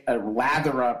guys get a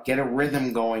lather up, get a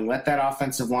rhythm going, let that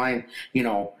offensive line,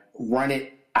 run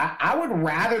it. I would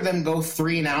rather them go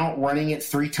 3 and out running it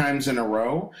 3 times in a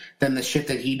row than the shit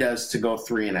that he does to go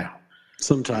 3 and out.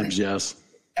 Sometimes, yes.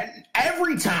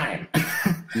 Every time.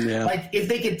 Yeah. If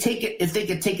they could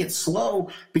take it slow,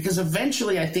 because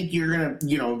eventually I think you're gonna,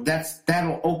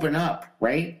 that'll open up,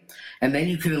 right? And then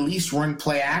you could at least run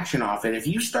play action off it. If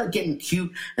you start getting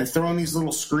cute and throwing these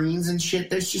little screens and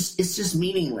shit, it's just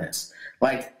meaningless.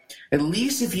 At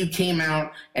least if you came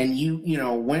out and you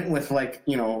went with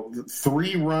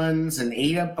 3 runs and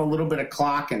ate up a little bit of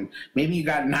clock and maybe you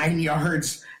got 9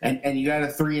 yards and you got a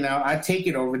 3 and out, I'd take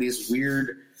it over these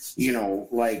weird,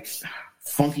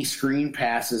 funky screen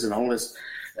passes and all this,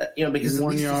 because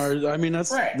 1 yard. I mean,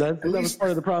 that's right. That was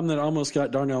part of the problem that almost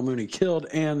got Darnell Mooney killed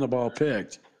and the ball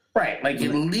picked. Right. At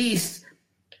least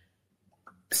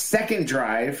second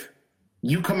drive,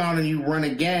 you come out and you run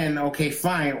again, okay,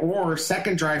 fine. Or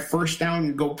second drive, first down,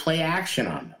 you go play action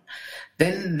on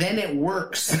them. Then it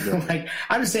works.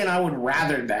 I'm just saying I would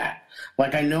rather that.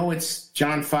 I know it's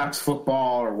John Fox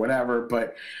football or whatever,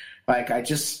 but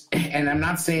and I'm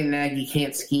not saying Nagy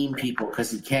can't scheme people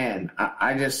because he can.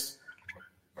 I'm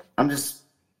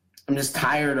I'm just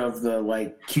tired of the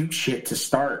like cute shit to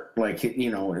start. Like,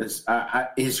 his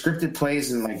scripted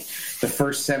plays in like the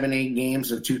first 7-8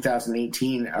 games of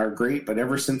 2018 are great, but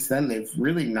ever since then they've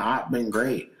really not been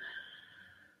great.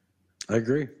 I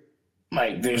agree.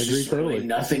 Like, there's just really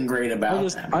nothing great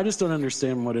about them. I just don't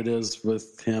understand what it is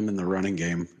with him in the running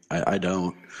game. I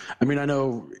don't. I mean, I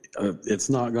know it's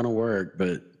not going to work,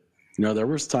 but there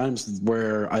was times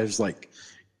where I was like,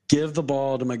 give the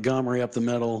ball to Montgomery up the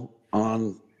middle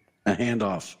on a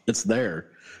handoff. It's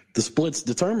there. The splits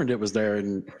determined it was there,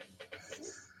 and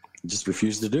just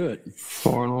refused to do it.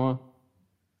 4-1.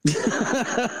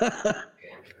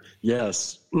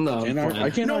 Yes. No,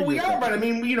 I can't. No, we are, but I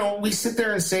mean, we sit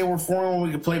there and say we're 4-1,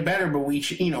 we could play better, but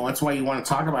that's why you want to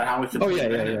talk about how we could play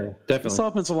better. Yeah, definitely. This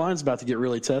offensive line's about to get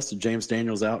really tested. James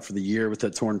Daniels out for the year with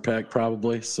that torn pec,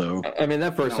 probably. So, I mean,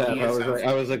 that first half,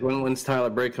 I was like, when's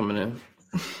Tyler Bray coming in?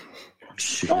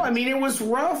 Oh, I mean, it was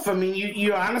rough. I mean,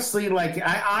 you honestly,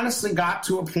 I honestly got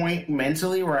to a point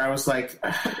mentally where I was like,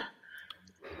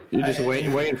 you're just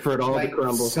waiting for it all to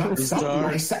crumble.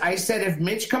 I said, if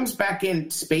Mitch comes back in,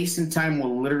 space and time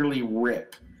will literally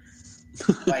rip.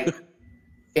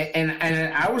 And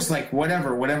I was like,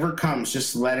 whatever comes,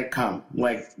 just let it come.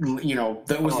 Like,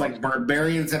 that was like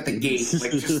barbarians at the gate.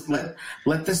 Like, just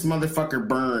let this motherfucker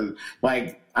burn.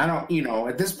 Like, I don't,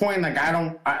 at this point, like, I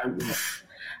don't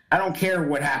care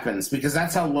what happens, because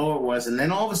that's how low it was. And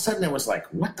then all of a sudden it was like,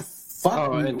 what the fuck?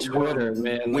 Oh, and Twitter,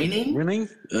 man. Winning?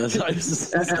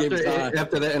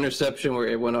 After that interception where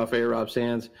it went off A-Rob's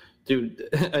hands, dude,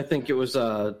 I think it was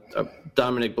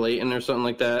Dominic Blayton or something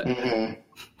like that. Mm-hmm.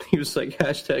 He was like,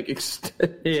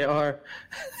 #AR.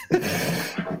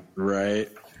 Right.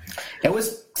 It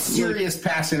was serious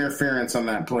pass interference on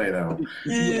that play, though.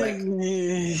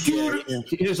 Dude,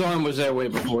 his arm was that way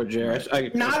before,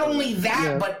 Jared. Not only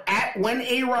that, but when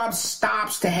A-Rob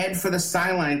stops to head for the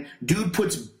sideline, dude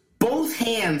puts both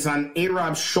hands on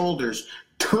A-Rob's shoulders,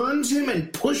 turns him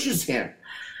and pushes him.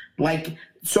 Like,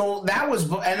 so that was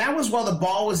while the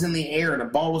ball was in the air. The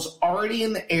ball was already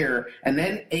in the air, and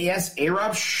then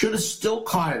A-Rob should have still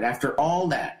caught it after all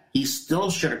that. He still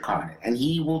should have caught it, and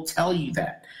he will tell you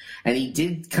that. And he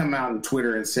did come out on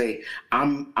Twitter and say,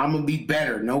 I'm gonna be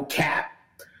better, no cap.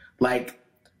 Like,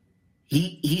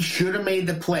 he should have made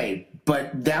the play,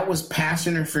 but that was pass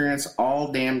interference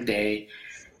all damn day,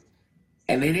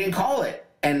 and they didn't call it.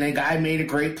 And the guy made a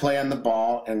great play on the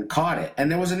ball and caught it.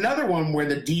 And there was another one where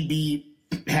the DB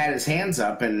had his hands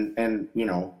up and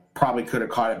probably could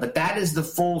have caught it. But that is the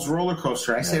Foles roller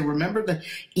coaster. I say, remember the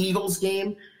Eagles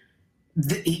game?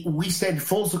 We said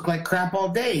Foles looked like crap all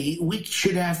day. We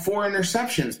should have 4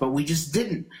 interceptions, but we just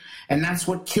didn't. And that's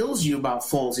what kills you about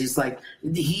Foles. He's like,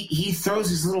 he throws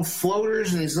his little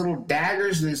floaters and his little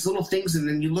daggers and his little things, and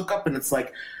then you look up and it's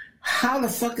like, how the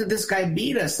fuck did this guy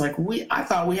beat us? Like, I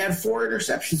thought we had 4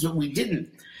 interceptions, but we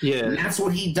didn't. Yeah. And that's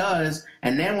what he does.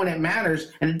 And then when it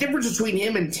matters, and the difference between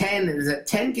him and 10 is that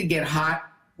 10 could get hot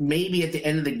maybe at the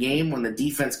end of the game when the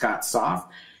defense got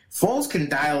soft. Foles can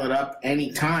dial it up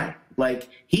anytime. Like,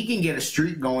 he can get a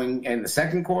streak going in the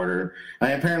second quarter.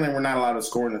 Apparently, we're not allowed to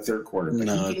score in the third quarter.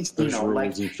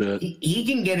 But he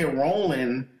can get it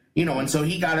rolling. And so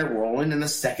he got it rolling in the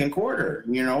second quarter,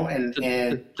 and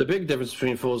the big difference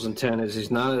between Foles and 10 is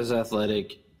he's not as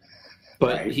athletic,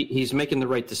 but right. he's making the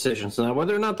right decisions. Now,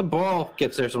 whether or not the ball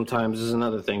gets there sometimes is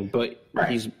another thing, but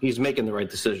right. he's making the right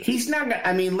decisions. He's not.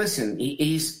 I mean, listen,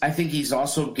 I think he's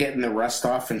also getting the rust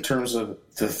off in terms of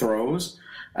the throws.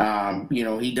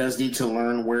 He does need to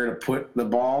learn where to put the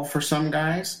ball for some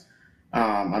guys.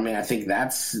 I think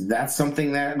that's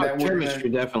something that chemistry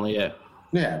definitely, yeah.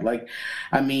 Yeah, like,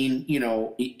 I mean,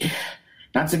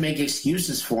 not to make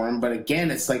excuses for him, but again,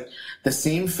 it's like the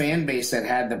same fan base that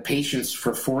had the patience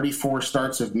for 44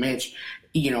 starts of Mitch,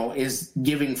 is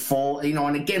giving full,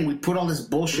 and again, we put all this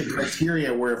bullshit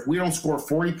criteria where if we don't score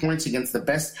 40 points against the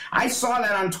best, I saw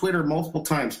that on Twitter multiple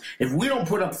times. If we don't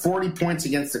put up 40 points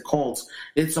against the Colts,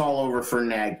 it's all over for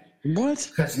Nagy. What?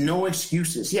 Because no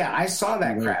excuses. Yeah, I saw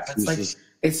that crap.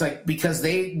 It's like because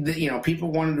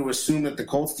people wanted to assume that the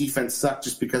Colts defense sucked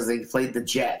just because they played the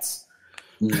Jets.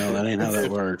 No, that ain't how that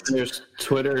works. There's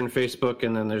Twitter and Facebook,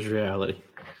 and then there's reality.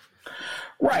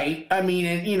 Right. I mean,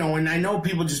 and I know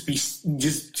people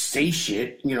just say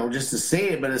shit, just to say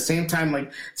it, but at the same time,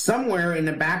 like, somewhere in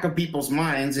the back of people's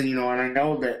minds, and I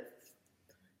know that.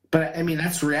 But I mean,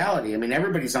 that's reality. I mean,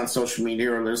 everybody's on social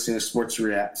media or listening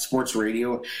to sports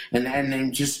radio, and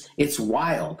then just it's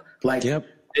wild. Like. Yep.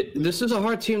 This is a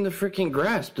hard team to freaking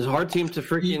grasp. It's a hard team to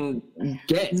freaking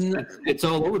get. It's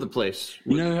all over the place.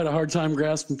 Who had a hard time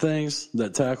grasping things?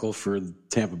 That tackle for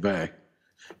Tampa Bay.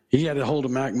 He had to hold a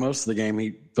Mack most of the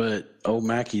game, but old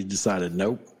Mackey decided,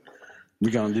 nope, we're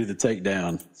going to do the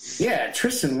takedown. Yeah,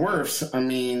 Tristan Wirfs, I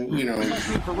mean, you know.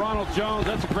 For Ronald Jones,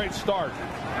 that's a great start.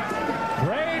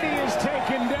 Brady is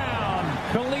taken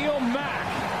down. Khalil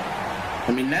Mack.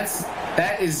 I mean,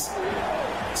 that is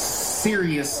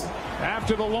serious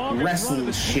after the long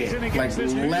wrestling shit, like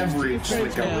leverage.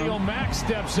 Like Khalil Mack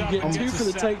steps up. You get 2 for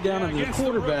the takedown of the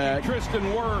quarterback. Tristan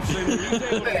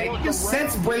Wirfs. He just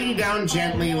sets Brady down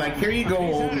gently, like, here you go,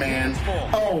 old man.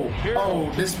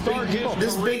 Oh, this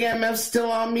big MF's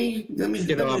still on me. Let me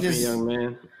off me, young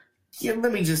man. Yeah,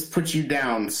 let me just put you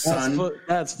down, son.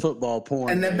 That's football porn.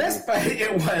 And the best part,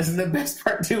 and the best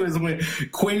part too is when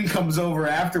Quinn comes over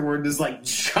afterward, just like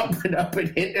jumping up and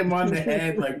hitting him on the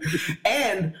head, like.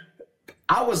 And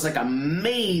I was like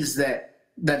amazed that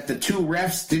the 2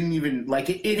 refs didn't even like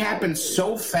it. It happened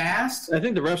so fast. I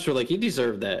think the refs were like, he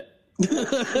deserved that.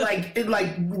 like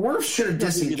Wirfs should have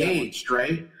disengaged,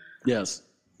 right? Yes.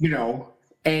 You know,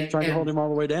 and trying to hold him all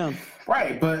the way down.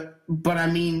 Right, but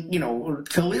I mean, you know,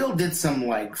 Khalil did some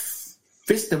like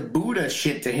fist of Buddha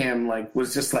shit to him, like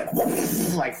was just like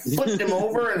flipped him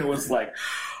over, and it was like,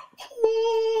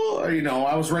 oh, you know,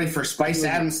 I was ready for Spice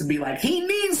Adams to be like, he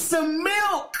needs some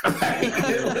milk.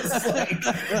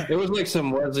 It was like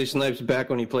some Wesley Snipes back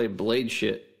when he played Blade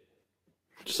shit.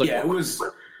 Just like, yeah, it was.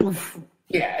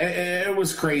 Yeah, it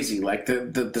was crazy. Like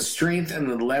the strength and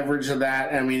the leverage of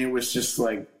that. I mean, it was just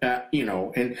like you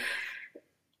know, and.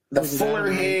 The Fuller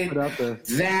hit,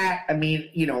 that, I mean,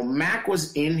 you know, Mack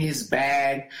was in his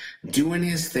bag, doing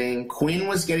his thing. Quinn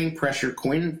was getting pressure.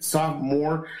 Quinn saw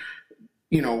more,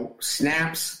 you know,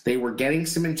 snaps. They were getting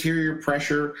some interior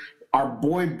pressure. Our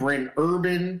boy Brent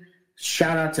Urban,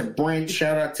 shout out to Brent,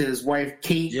 shout out to his wife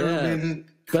Kate Urban,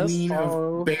 queen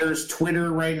of Bears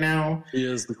Twitter right now. She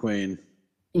is the queen.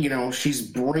 You know, she's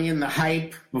bringing the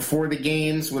hype before the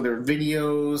games with her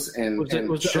videos and was it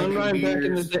Unrein back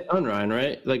in the day? Unrein,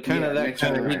 right? Like kind of that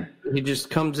kind of. He just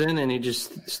comes in and he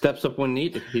just steps up when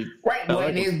needed. Right,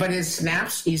 but his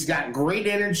snaps, he's got great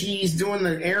energy. He's doing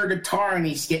the air guitar, and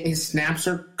his snaps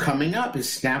are coming up. His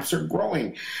snaps are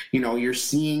growing. You know, you're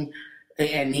seeing,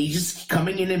 and he's just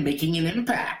coming in and making an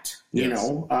impact. Yes. You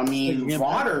know, I mean,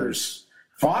 Vaughters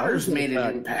made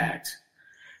an impact.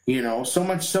 You know, so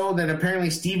much so that apparently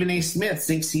Stephen A. Smith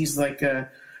thinks he's like a,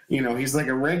 you know, he's like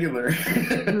a regular.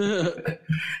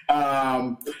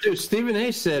 Dude, Stephen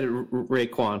A. said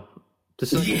Raekwon.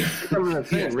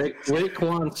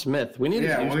 Raekwon Smith. We need.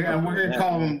 Yeah, we're gonna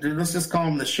call him. Dude, let's just call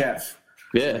him the chef.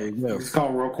 Yeah, let's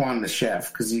call Raekwon the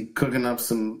chef because he's cooking up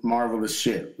some marvelous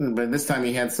shit. But this time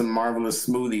he had some marvelous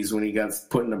smoothies when he got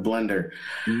put in a blender.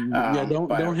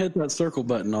 Don't hit that circle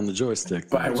button on the joystick.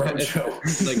 By Rojo,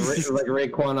 like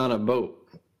Raekwon on a boat.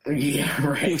 Yeah,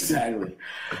 right, exactly.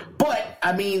 But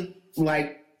I mean,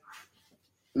 like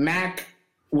Mack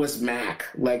was Mack,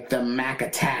 like the Mack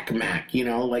attack Mack, you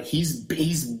know, like he's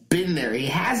been there. He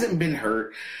hasn't been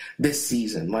hurt this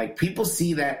season. Like people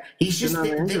see that he's just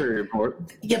injury report.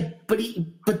 Yeah, but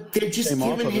they're just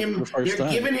giving him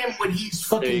what he's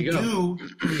fucking due.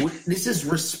 This is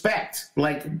respect.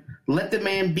 Like let the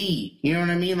man be. You know what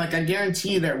I mean? Like I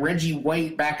guarantee you that Reggie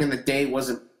White back in the day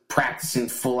wasn't practicing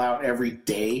full out every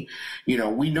day. You know,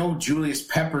 we know Julius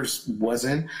Peppers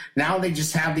wasn't. Now they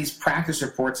just have these practice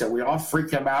reports that we all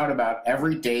freak out about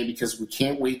every day because we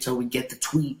can't wait till we get the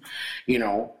tweet, you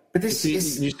know. But this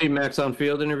is... You see Mack's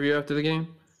on-field interview after the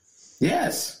game?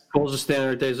 Yes. Foles is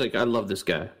standing there, he's like, I love this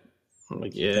guy. I'm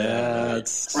like, yeah.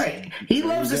 That's right. He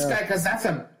loves this guy because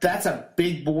that's a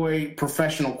big boy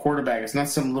professional quarterback. It's not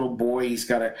some little boy he's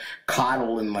got to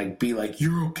coddle and like be like,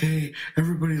 you're okay.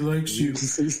 Everybody likes you.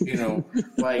 You know,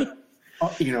 like,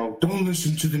 you know, don't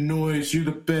listen to the noise. You're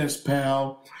the best,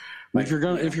 pal. Like,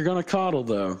 if you're gonna coddle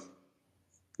though,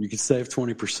 you can save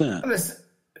 20%. Listen,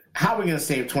 how are we gonna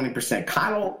save 20%?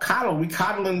 Coddle. We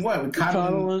coddling what? We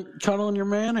coddling your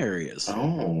man areas.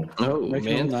 Make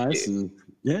it nice and.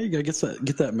 Yeah, you gotta get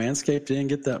that Manscaped in,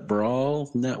 get that Brawl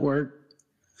network.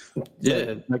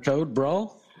 Yeah, the code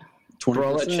Brawl. 20%.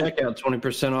 Brawl at checkout,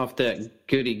 20% off that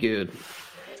goody good.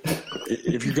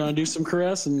 If you're gonna do some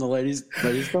caressing, the ladies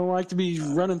don't like to be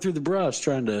running through the brush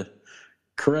trying to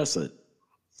caress it.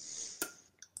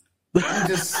 I'm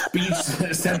just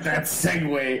speechless at that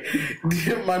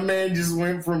segue. My man just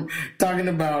went from talking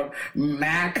about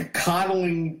Mack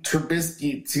coddling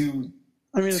Trubisky to.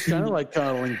 I mean, it's kind of like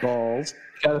coddling balls.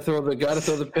 Gotta throw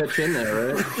the pitch in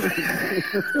there, right?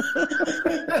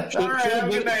 All right, have a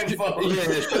good night, folks.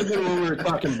 Yeah, it should have been when we were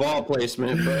talking ball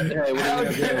placement, but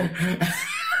hey,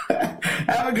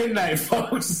 have a good night,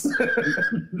 folks.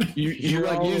 You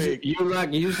like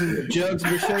using the jugs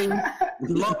machine?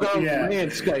 Log on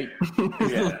Manscaped.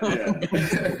 Yeah.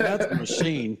 That's a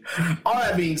machine. All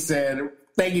that being said,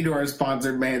 thank you to our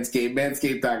sponsor, Manscaped,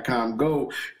 manscaped.com.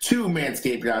 Go to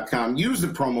manscaped.com. Use the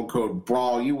promo code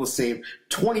BRAWL. You will save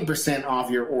 20% off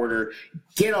your order.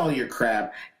 Get all your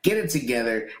crap. Get it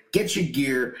together. Get your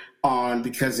gear on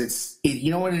because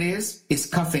you know what it is? It's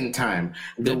cuffing time.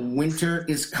 The winter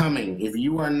is coming. If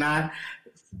you are not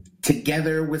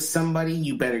together with somebody,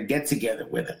 you better get together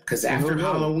with them. Because after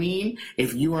Halloween,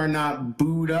 if you are not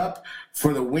booed up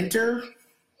for the winter,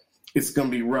 it's going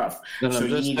to be rough. So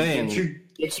you need to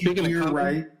get your gear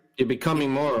right. You're becoming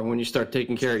more when you start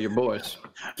taking care of your boys.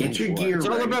 Get your gear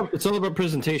right. It's all about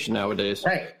presentation nowadays.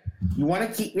 Right. You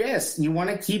want to keep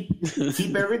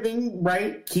everything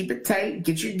right. Keep it tight.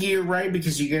 Get your gear right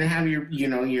because you're going to have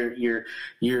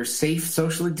your safe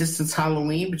socially distanced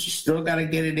Halloween, but you still got to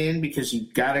get it in because you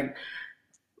got to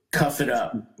cuff it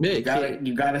up. Yeah,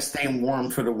 you got to stay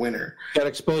warm for the winter. Got to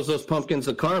expose those pumpkins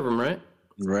and carve them, right?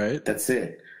 Right. That's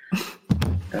it.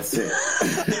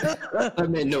 That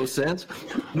made no sense.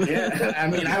 Yeah, I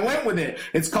mean, I went with it.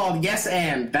 It's called Yes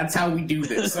and. That's how we do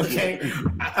this, okay?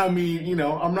 I mean,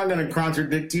 I'm not going to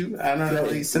contradict you. I don't know.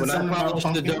 He said something about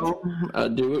pumpkin. I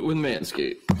do it with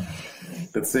Manscaped.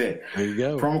 That's it. There you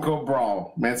go. Promo code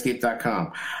BRAWL,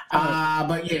 manscaped.com.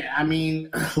 But yeah, I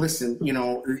mean, listen,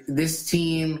 this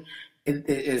team,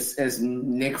 as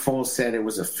Nick Foles said, it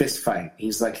was a fist fight.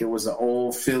 He's like, it was an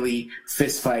old Philly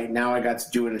fist fight. Now I got to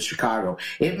do it in Chicago.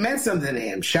 It meant something to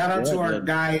him. Shout out to our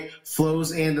guy,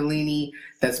 Flo's Andolini,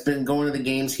 that's been going to the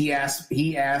games. He asked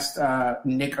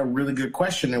Nick a really good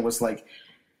question. It was like,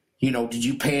 did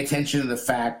you pay attention to the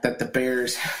fact that the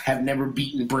Bears have never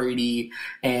beaten Brady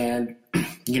and,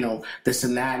 this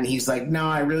and that? And he's like, no,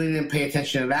 I really didn't pay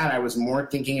attention to that. I was more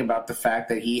thinking about the fact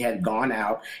that he had gone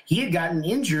out. He had gotten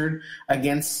injured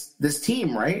against this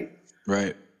team, right?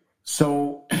 Right.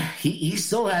 So he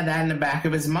still had that in the back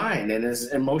of his mind. And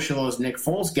as emotional as Nick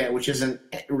Foles get, which isn't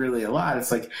really a lot,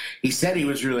 it's like he said he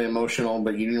was really emotional,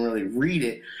 but you didn't really read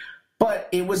it. But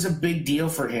it was a big deal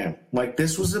for him. Like,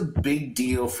 this was a big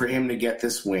deal for him to get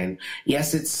this win.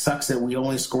 Yes, it sucks that we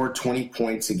only scored 20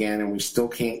 points again and we still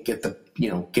can't get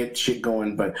get shit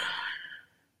going. But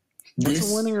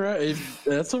that's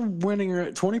a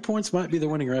winning. 20 points might be the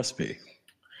winning recipe.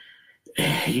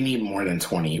 You need more than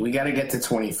 20. We got to get to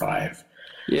 25.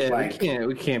 Yeah,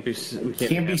 we can't be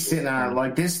sitting on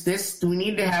like this. We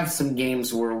need to have some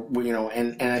games where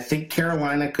and I think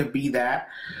Carolina could be that.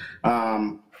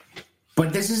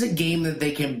 But this is a game that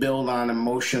they can build on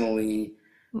emotionally.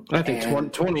 I think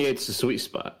 28's the sweet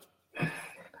spot.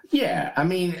 Yeah, I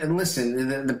mean,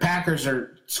 listen, the Packers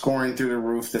are scoring through the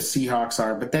roof. The Seahawks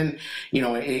are. But then,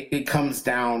 it comes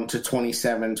down to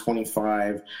 27,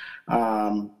 25.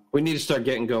 We need to start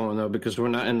getting going, though, because we're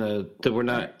not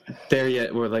there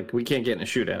yet. We're like, we can't get in a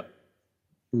shootout.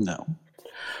 No.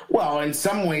 Well, in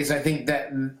some ways, I think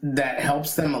that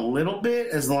helps them a little bit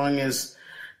as long as –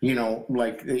 but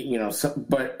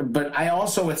I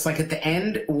also, it's like at the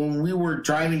end when we were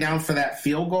driving down for that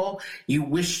field goal, you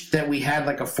wish that we had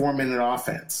like a 4-minute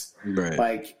offense. Right.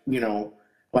 Like,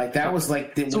 like that was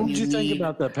like. So what did you think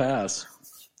about that pass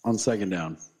on second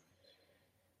down?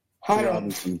 I'm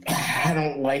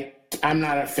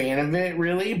not a fan of it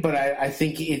really, but I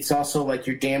think it's also like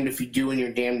you're damned if you do and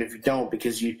you're damned if you don't,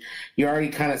 because you already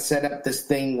kind of set up this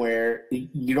thing where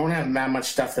you don't have that much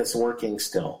stuff that's working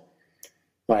still.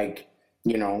 Like,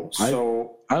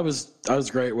 so I was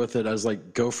great with it. I was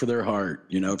like, go for their heart.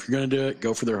 If you're going to do it,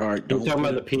 go for their heart. You're talking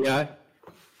about the PI?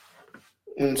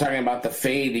 I'm talking about the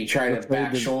fade. He tried to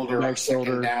back shoulder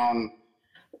down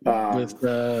with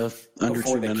under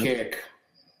before 2 minutes. The kick.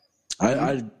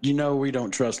 We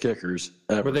don't trust kickers.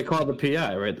 Ever. But they called the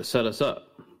PI, right, to set us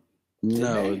up.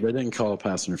 No, they didn't call a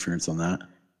pass interference on that.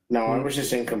 No, it was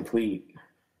just incomplete.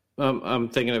 I'm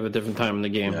thinking of a different time in the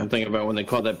game. Yeah. I'm thinking about when they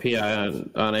called that PI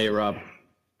on A-Rob.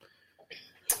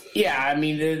 Yeah, I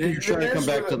mean, the trying to come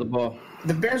back to the ball.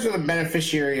 The Bears were the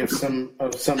beneficiary of some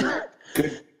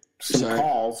good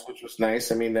calls, which was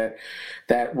nice. I mean, that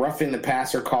roughing the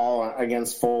passer call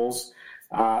against Foles,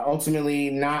 ultimately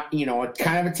not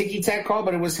kind of a ticky-tack call,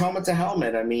 but it was helmet to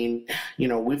helmet. I mean,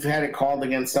 we've had it called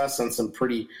against us on some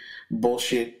pretty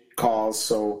bullshit calls,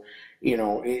 so.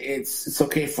 It's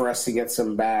okay for us to get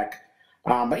some back.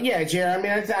 But yeah, Jared, I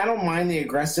mean, I don't mind the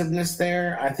aggressiveness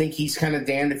there. I think he's kind of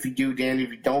damned if you do, damned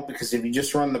if you don't, because if you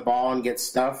just run the ball and get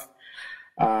stuff,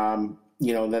 then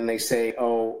they say,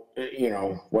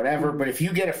 whatever. But if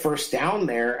you get a first down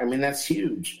there, I mean, that's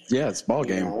huge. Yeah, it's ball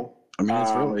game. I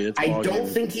mean, it's I don't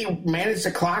think he managed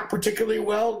the clock particularly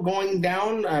well going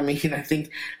down. I mean, I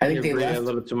think they left a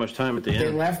little too much time at the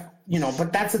end.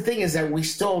 but that's the thing is that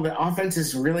the offense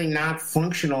is really not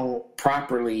functional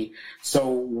properly.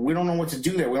 So we don't know what to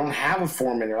do there. We don't have a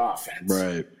 4-minute offense.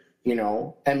 Right.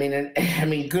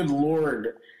 Good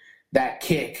Lord, that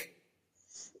kick.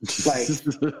 Like,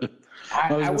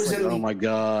 I was in oh my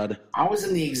God. I was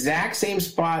in the exact same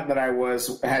spot that I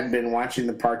had been watching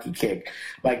the Parkey kick.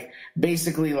 Like,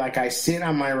 basically, like I sit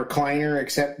on my recliner,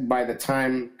 except by the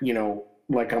time,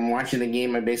 like I'm watching the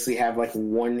game, I basically have like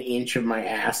 1 inch of my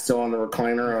ass still on the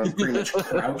recliner. I'm pretty much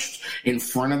crouched in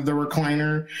front of the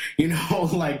recliner,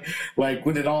 like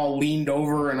with it all leaned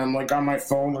over, and I'm like on my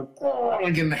phone,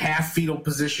 like in the half fetal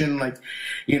position, but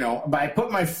I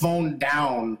put my phone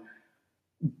down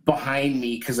behind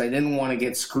me because I didn't want to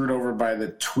get screwed over by the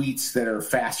tweets that are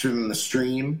faster than the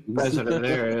stream. That's what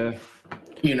there,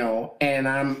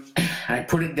 and I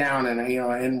put it down,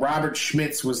 and Robert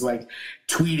Schmitz was like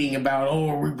tweeting about,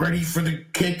 are we ready for the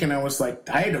kick? And I was like,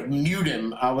 I had to mute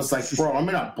him. I was like, bro, I'm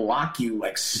gonna block you.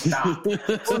 Like, stop. Well,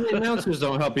 the announcers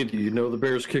don't help you. The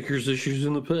Bears kickers' issues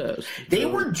in the past. They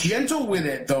were gentle with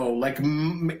it though. Like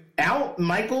Al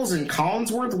Michaels and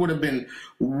Collinsworth would have been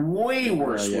way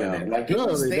worse with it. Like they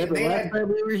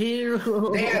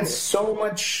had so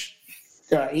much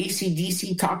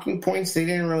AC/DC talking points. They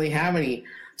didn't really have any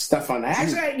stuff on that.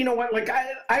 Actually, you know what? Like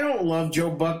I don't love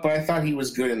Joe Buck, but I thought he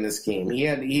was good in this game. He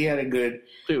had a good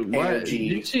energy.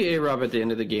 Did you see A-Rob at the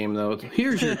end of the game though?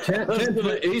 Here's your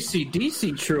 10-foot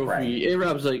AC/DC trophy. Right.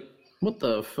 A-Rob's like, what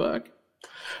the fuck?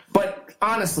 But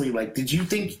honestly, like, did you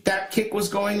think that kick was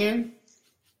going in?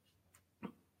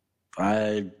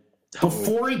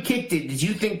 Before he kicked it, did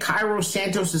you think Cairo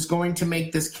Santos is going to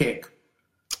make this kick?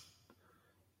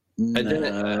 I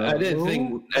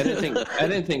didn't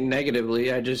think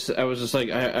negatively. I was just like,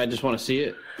 I just want to see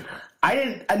it. I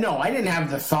didn't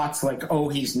have the thoughts like,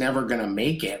 he's never gonna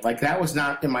make it. Like, that was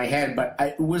not in my head, but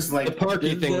it was like the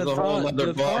Parkey thing was a whole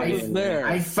other ball.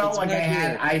 I felt like I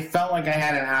had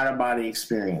an out of body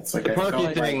experience. Like, the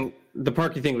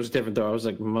Parkey thing was different though. I was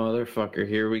like, motherfucker,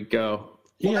 here we go.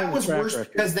 Well, that was worse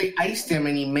because they iced him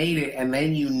and he made it, and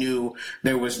then you knew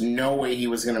there was no way he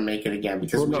was going to make it again.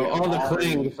 Because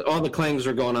all the clangs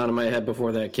were going on in my head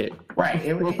before that kick. Right.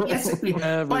 But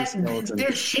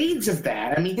there's shades of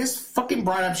that. I mean, this fucking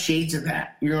brought up shades of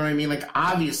that. You know what I mean? Like,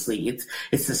 obviously, it's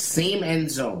the same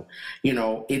end zone.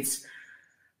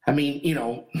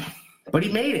 But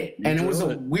he made it, and it was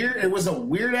a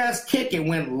weird ass kick. It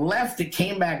went left, it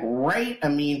came back right. I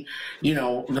mean,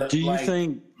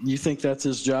 Do you think that's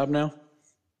his job now?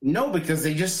 No, because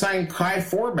they just signed Kai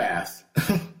Forbath.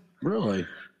 Really?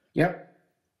 Yep.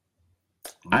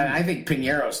 I think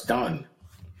Piñeiro's done.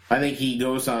 I think he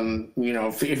goes on.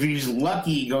 If he's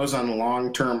lucky, he goes on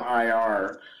long-term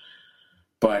IR.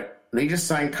 But they just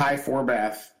signed Kai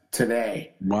Forbath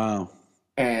today. Wow.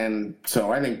 And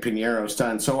so I think Piñeiro's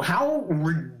done. So how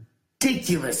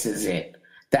ridiculous is it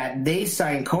that they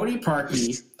signed Cody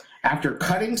Parkey after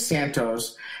cutting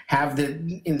Santos, have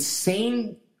the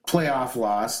insane playoff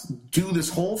loss, do this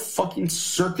whole fucking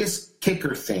circus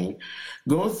kicker thing,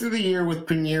 go through the year with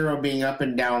Piñeiro being up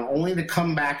and down, only to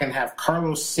come back and have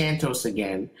Carlos Santos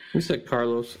again? Who said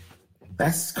Carlos?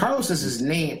 Carlos is his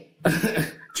name.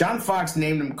 John Fox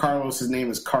named him Carlos. His name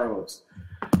is Carlos.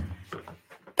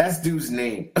 That's dude's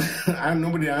name. I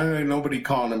don't nobody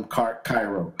calling him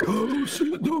Cairo.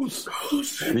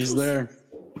 He's there.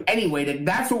 Anyway,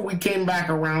 that's what we came back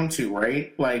around to,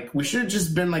 right? Like, we should have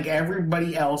just been like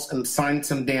everybody else and signed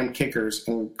some damn kickers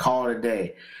and call it a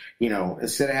day,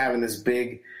 instead of having this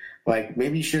big, like,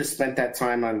 maybe you should have spent that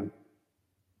time on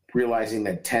realizing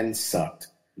that 10 sucked.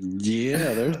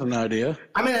 Yeah, there's an idea.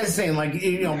 I mean, I'm saying, like,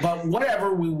 but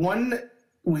whatever, we won,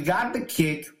 we got the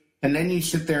kick, and then you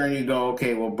sit there and you go,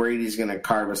 okay, well, Brady's going to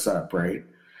carve us up, right?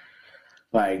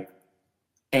 Like,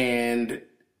 and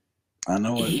I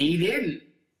know he didn't.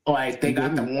 Like, they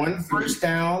got the one first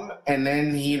down, and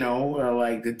then,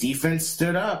 the defense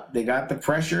stood up. They got the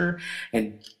pressure,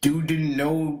 and dude didn't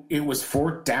know it was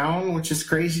fourth down, which is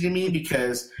crazy to me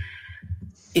because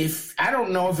I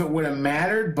don't know if it would have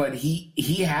mattered, but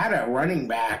he had a running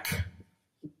back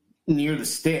near the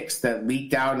sticks that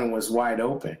leaked out and was wide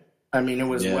open. I mean, it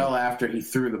was well after he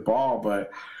threw the ball,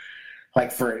 but,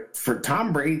 like, for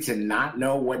Tom Brady to not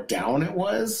know what down it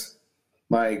was,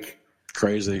 like...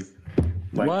 Crazy.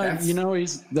 Well,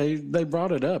 they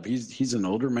brought it up. He's an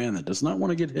older man that does not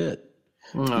want to get hit.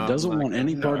 He doesn't want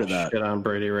any part of that. Shit on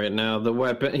Brady right now. The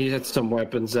weapon, he had some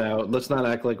weapons out. Let's not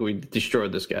act like we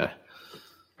destroyed this guy.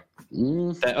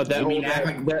 His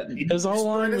whole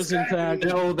line was intact.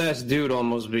 That old ass dude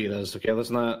almost beat us. Okay, let's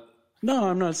not. No,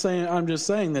 I'm not saying. I'm just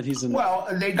saying that he's. Well,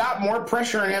 they got more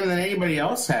pressure on him than anybody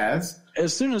else has.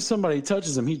 as soon as somebody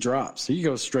touches him, he drops. He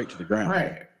goes straight to the ground.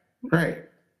 Right.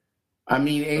 I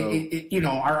mean,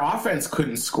 our offense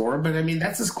couldn't score, but I mean,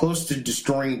 that's as close to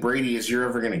destroying Brady as you're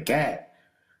ever going to get.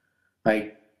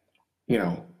 Like,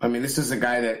 I mean, this is a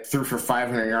guy that threw for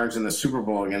 500 yards in the Super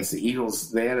Bowl against the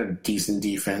Eagles. They had a decent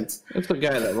defense. It's the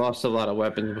guy that lost a lot of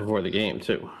weapons before the game,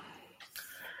 too.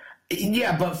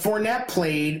 Yeah, but Fournette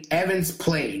played. Evans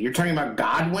played. You're talking about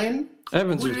Godwin?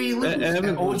 Evans What did he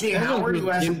lose? O.J. Howard, who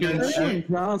hasn't done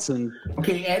shit. Johnson.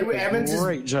 Okay, Evans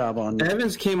great job on that.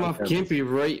 Evans came off gimpy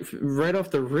right off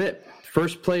the rip.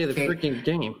 First play of the freaking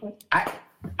game.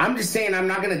 I'm just saying I'm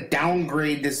not going to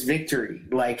downgrade this victory.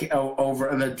 Like,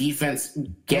 over the defense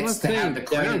gets to have the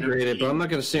credit. Downgrade it, but I'm not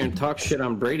going to sit here and talk shit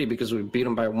on Brady because we beat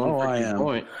him by one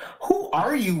point. Who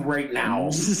are you right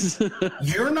now?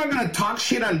 You're not going to talk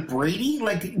shit on Brady?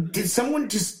 Like, did someone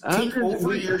just take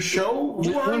over your show?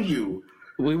 Who are you?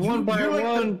 We won by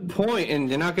 1 point, and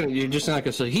you're just not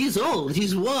gonna say he's old,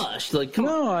 he's washed. Like, come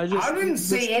on. I didn't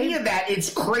say any of that.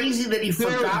 It's crazy that he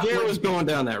forgot. Jared was going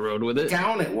down that road with it.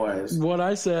 Down it was. What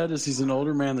I said is he's an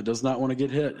older man that does not want to get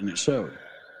hit, and it showed.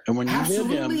 And when you hit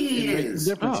him, it makes a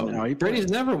difference now. Brady's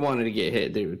never wanted to get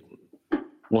hit, dude.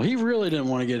 Well, he really didn't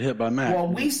want to get hit by Mack. Well,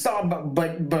 we saw,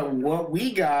 but what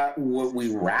we got,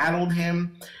 we rattled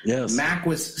him. Yes. Mack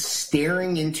was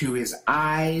staring into his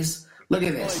eyes. Look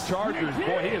at this. Chargers,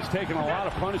 boy, he has taken a lot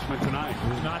of punishment tonight. He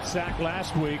was not sacked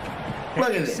last week. Look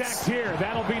at this. Sacked here.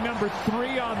 That'll be number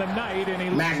 3 on the night.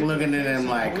 And Mack looking at him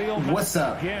like, what's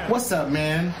up? Yeah. What's up,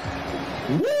 man?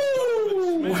 Woo!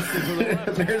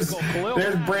 there's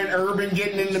Brent Urban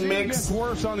getting in the mix. You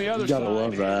gotta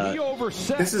love that.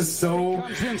 This is so.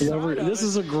 This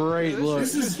is a great look.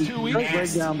 This is great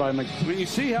breakdown by Mack. When you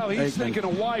see how he's thinking a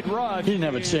wide run, he didn't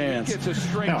have a chance. Gets a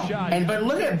straight shot. But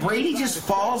look at Brady just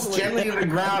falls gently to the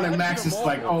ground, and Max is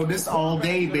like, "Oh, this all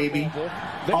day, baby,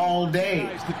 all day."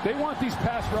 They want these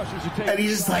pass rushers to take. And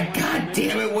he's just like, "God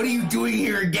damn it, what are you doing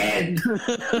here again?"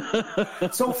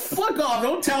 So fuck off!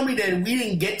 Don't tell me that we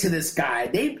didn't get to this guy.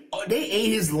 They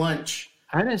ate his lunch.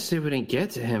 I didn't say we didn't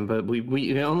get to him, but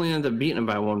we only ended up beating him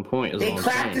by 1 point. They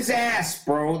cracked his ass,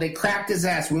 bro. They cracked his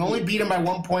ass. We only beat him by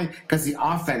 1 point because the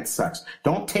offense sucks.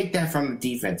 Don't take that from the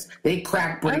defense. They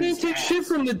cracked Brady's I didn't take shit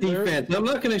from the defense. I'm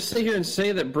not going to sit here and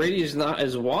say that Brady is not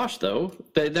as washed, though.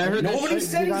 Nobody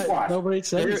said he's washed. Nobody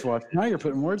said he's washed. Now you're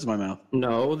putting words in my mouth.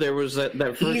 No, there was that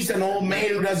first. He's an old man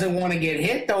who doesn't want to get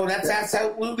hit, though. That's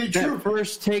absolutely true. That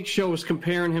first take show was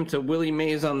comparing him to Willie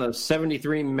Mays on the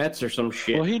 73 Mets or some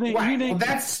shit. Well, he didn't. Well,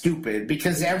 that's stupid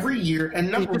because every year, and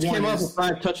number he one came is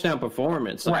off a 5-touchdown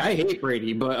performance. Like, I hate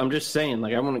Brady, but I'm just saying,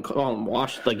 like, I want to call him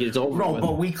washed, like it's over. No,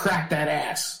 but we cracked that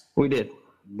ass. We did.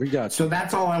 We got so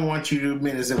that's all I want you to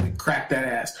admit is that we cracked that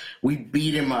ass. We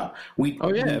beat him up.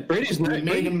 Brady's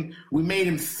we made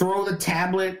him throw the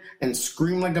tablet and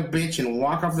scream like a bitch and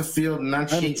walk off the field and not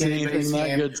shake anybody's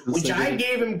hand. Which I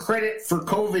gave him credit for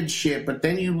COVID shit, but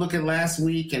then you look at last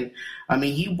week and I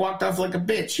mean he walked off like a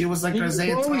bitch. He was like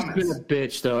Isaiah Thomas. He's always been a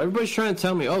bitch though. Everybody's trying to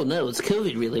tell me, oh no, it's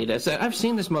COVID related. I said I've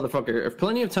seen this motherfucker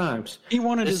plenty of times. He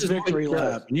wanted his victory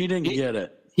lap and he didn't get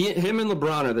it. Him and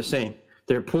LeBron are the same.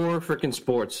 They're poor freaking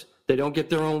sports. They don't get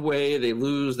their own way. They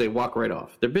lose. They walk right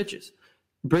off. They're bitches.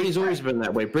 Brady's always been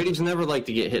that way. Brady's never liked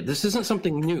to get hit. This isn't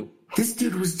something new. This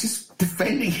dude was just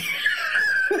defending.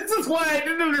 This is why I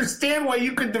didn't understand why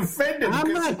you could defend him.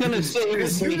 I'm not going to say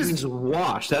he's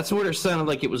washed. That's where it sounded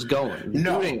like it was going.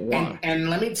 No, and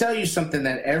let me tell you something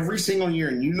that every single year,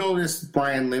 and you know this,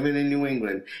 Brian, living in New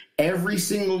England, every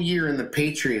single year in the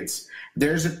Patriots,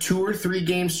 there's a 2 or 3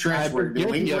 game stretch where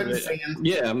New England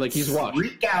fans I'm like, he's washed.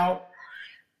 Freak out,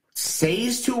 say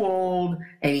he's too old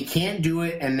and he can't do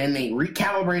it, and then they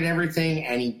recalibrate everything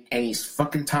and he's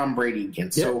fucking Tom Brady again.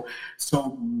 So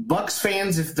Bucs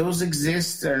fans, if those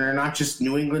exist and are not just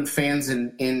New England fans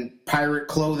in pirate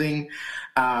clothing,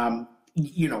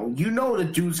 you know the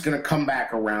dude's gonna come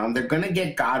back around. They're gonna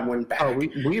get Godwin back. Oh,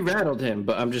 we rattled him,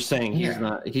 but I'm just saying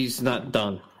he's not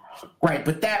done. Right,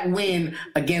 but that win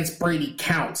against Brady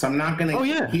counts. I'm not going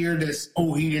to hear this,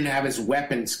 he didn't have his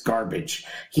weapons garbage.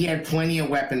 He had plenty of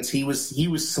weapons. He was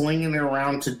slinging it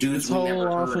around to dudes we never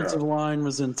heard of. His whole offensive line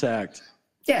was intact.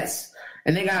 Yes,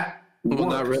 and they got Well,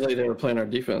 not really. They were playing our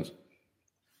defense.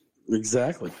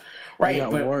 Exactly. Right,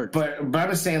 but I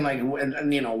was saying, like,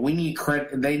 we need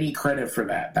credit. They need credit for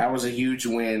that. That was a huge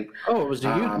win. Oh, it was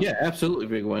a huge, absolutely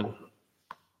big win.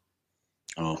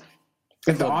 Oh.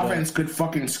 If the offense could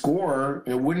fucking score,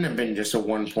 it wouldn't have been just a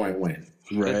 1 point win.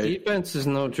 Right. The defense is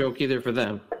no joke either for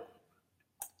them.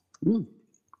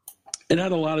 It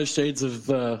had a lot of shades of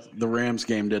the Rams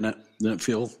game, didn't it? Didn't it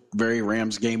feel very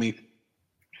Rams gamey?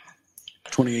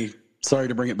 Sorry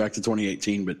to bring it back to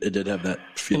 2018, but it did have that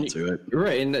feel to it.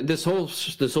 Right, and this whole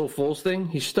Foles thing,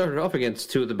 he started off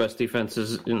against two of the best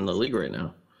defenses in the league right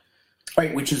now.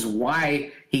 Right, which is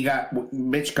why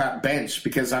Mitch got benched,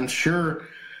 because I'm sure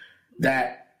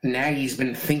that Nagy's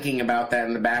been thinking about that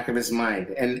in the back of his mind.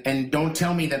 And don't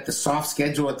tell me that the soft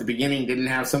schedule at the beginning didn't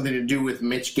have something to do with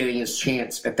Mitch getting his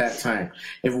chance at that time.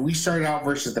 If we started out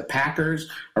versus the Packers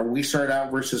or we started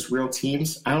out versus real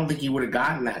teams, I don't think he would have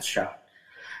gotten that shot.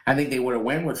 I think they would have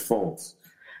went with Foles.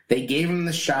 They gave him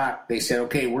the shot. They said,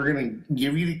 okay, we're going to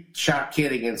give you the shot,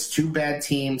 kid, against two bad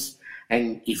teams,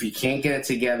 and if you can't get it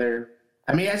together.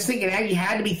 I mean, I was thinking Nagy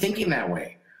had to be thinking that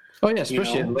way. Oh, yeah,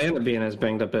 especially Atlanta being as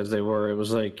banged up as they were. It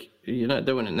was like, you're not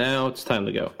doing it now. It's time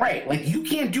to go. Right. Like, you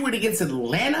can't do it against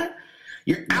Atlanta.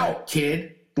 You're out,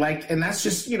 kid. Like, and that's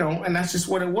just, and that's just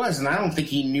what it was. And I don't think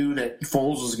he knew that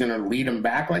Foles was going to lead him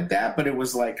back like that. But it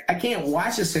was like, I can't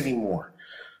watch this anymore.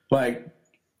 Like,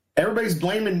 everybody's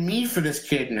blaming me for this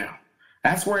kid now.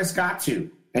 That's where it's got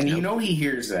to. And he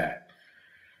hears that.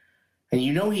 And he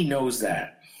knows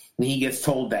that. And he gets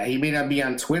told that. He may not be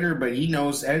on Twitter, but he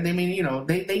knows. I mean,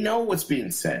 they know what's being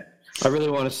said. I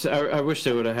really want to say, I wish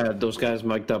they would have had those guys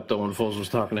mic'd up, though, when Foles was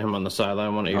talking to him on the sideline. I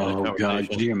want to hear that conversation. God,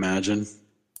 can you imagine?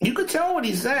 You could tell what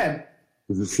he said.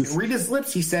 Read his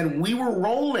lips. He said, we were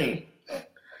rolling.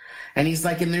 And he's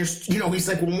like, and there's, he's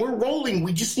like, when we're rolling,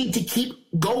 we just need to keep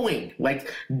going.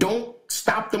 Like, don't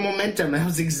stop the momentum. That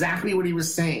was exactly what he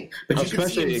was saying. But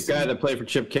especially a guy that played for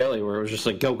Chip Kelly, where it was just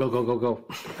like, go, go, go, go, go.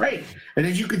 Right. And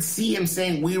as you could see him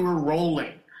saying, we were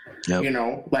rolling.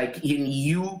 Yep. Like,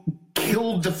 you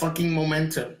killed the fucking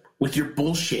momentum with your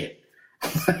bullshit.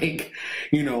 Like,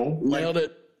 nailed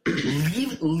it.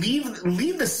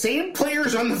 Leave the same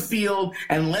players on the field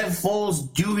and let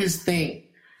Foles do his thing.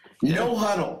 No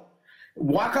huddle.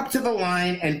 Walk up to the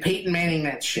line and Peyton Manning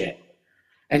that shit.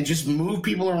 And just move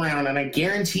people around, and I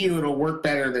guarantee you it'll work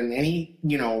better than any,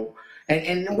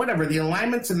 and whatever, the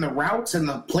alignments and the routes and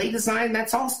the play design,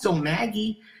 that's all still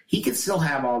Nagy. He can still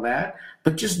have all that,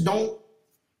 but just don't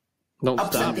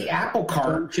upset the apple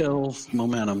cart. Don't kill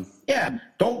momentum. Yeah,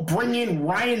 don't bring in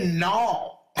Ryan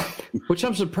Nall. Which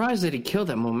I'm surprised that he killed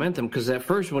that momentum, because at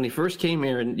first, when he first came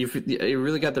here, and you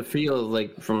really got the feel,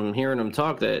 like, from hearing him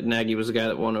talk, that Nagy was a guy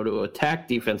that wanted to attack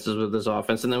defenses with his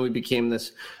offense, and then we became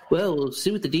this, we'll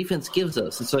see what the defense gives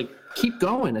us. It's like, keep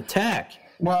going, attack.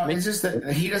 Well, it's just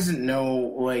that he doesn't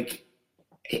know, like,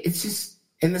 it's just,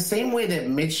 in the same way that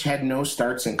Mitch had no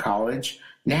starts in college,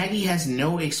 Nagy has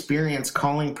no experience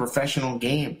calling professional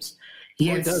games. He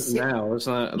does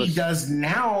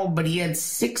now, but he had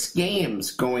 6 games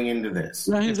going into this.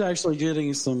 No, he's actually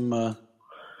getting some.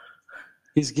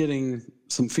 He's getting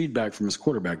some feedback from his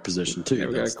quarterback position too. Yeah,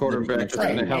 we got a quarterback,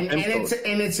 right.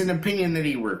 and it's an opinion that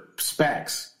he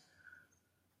respects.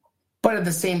 But at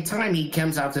the same time, he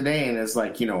comes out today and is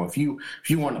like, if you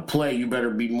want to play, you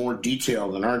better be more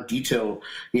detailed, and our detail,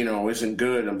 isn't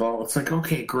good. And blah. It's like,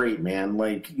 okay, great, man.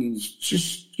 Like,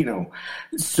 just,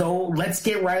 so let's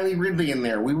get Riley Ridley in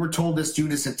there. We were told this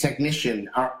dude is a technician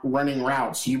running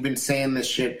routes. You've been saying this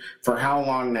shit for how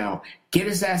long now? Get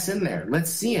his ass in there.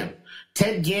 Let's see him.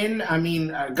 Ted Ginn, I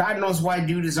mean, God knows why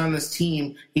dude is on this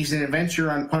team. He's an adventurer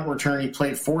on punt return. He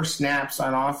played 4 snaps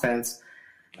on offense.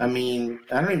 I mean,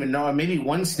 I don't even know. Maybe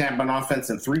 1 snap on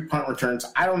offense and 3 punt returns.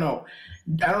 I don't know.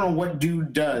 I don't know what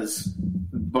dude does,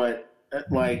 but,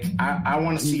 like, I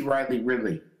want to see Riley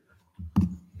Ridley.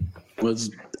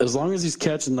 As long as he's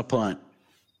catching the punt,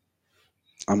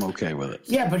 I'm okay with it.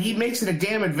 Yeah, but he makes it a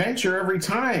damn adventure every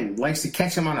time. Likes to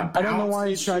catch him on a bounce. I don't know why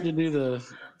he tried to do the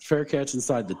fair catch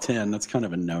inside the 10. That's kind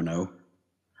of a no-no.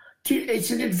 Dude, it's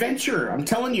an adventure. I'm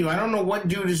telling you, I don't know what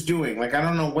dude is doing. Like, I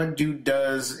don't know what dude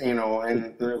does, and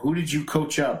who did you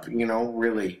coach up,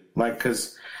 really? Like,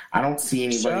 because I don't see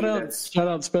anybody Shout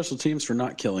out special teams for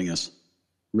not killing us,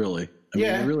 really. I mean,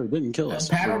 they really didn't kill us.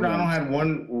 Pat O'Donnell had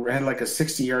like a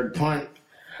 60-yard punt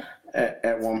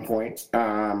at one point.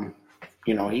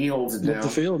 He holds it down. The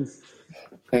field.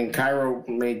 And Carlos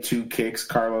made 2 kicks.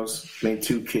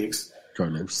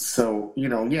 So,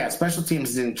 special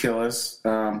teams didn't kill us.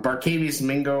 Barcavius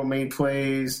Mingo made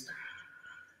plays.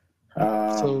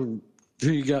 So,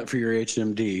 who you got for your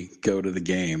HMD? Go to the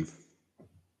game.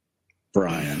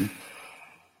 Brian.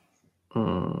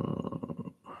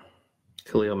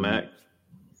 Khalil Mack.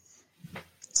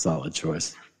 Solid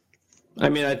choice. I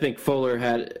mean, I think Fuller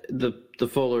had the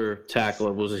Fuller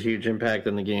tackle was a huge impact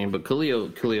in the game, but Khalil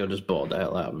just balled the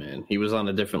hell out, man. He was on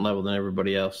a different level than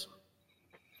everybody else.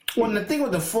 Well, and the thing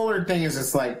with the Fuller thing is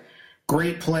it's like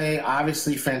great play,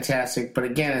 obviously fantastic, but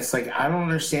again, it's like I don't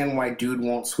understand why dude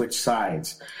won't switch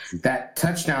sides. That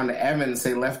touchdown to Evans,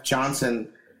 they left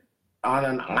Johnson on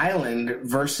an island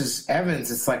versus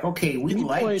Evans, it's like, okay, we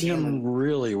played him him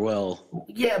really well.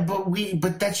 Yeah,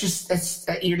 but that's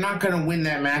you're not going to win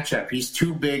that matchup. He's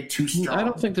too big, too strong. I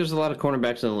don't think there's a lot of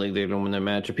cornerbacks in the league that don't win that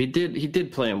matchup. He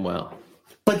did play him well.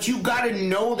 But you got to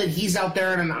know that he's out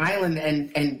there on an island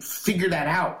and figure that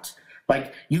out.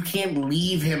 Like, you can't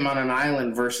leave him on an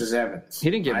island versus Evans.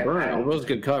 He didn't get burned. It was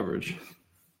good coverage.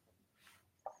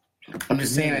 I'm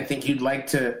just saying, I think you'd like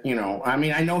to, I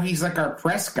mean, I know he's like our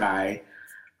press guy.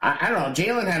 I don't know.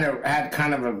 Jalen had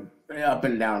kind of a up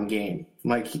and down game.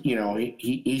 Like,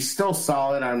 he's still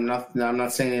solid. I'm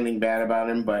not saying anything bad about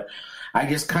him, but I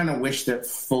just kind of wish that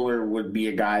Fuller would be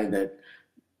a guy that,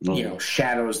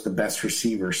 shadows the best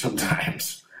receiver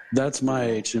sometimes. That's my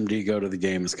HMD go to the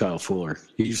game is Kyle Fuller.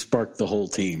 He sparked the whole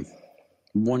team.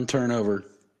 One turnover,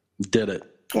 did it.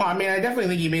 Well, I mean, I definitely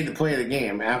think he made the play of the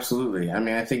game. Absolutely. I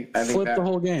mean, I think flipped the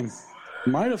whole game.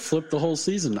 Might have flipped the whole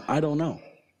season. I don't know.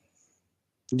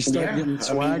 You start getting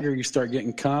swagger. You start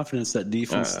getting confidence. That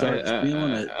defense starts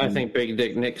feeling it. I think Big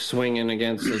Dick Nick swinging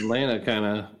against Atlanta kind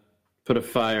of put a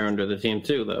fire under the team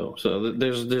too, though. So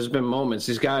there's been moments.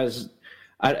 These guys,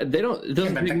 it doesn't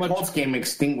take much. The Colts game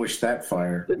extinguished that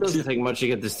fire. It doesn't take much to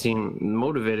get this team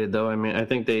motivated, though. I mean, I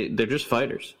think they're just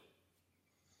fighters.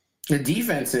 The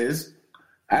defense is.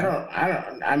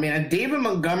 I mean, David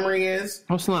Montgomery is.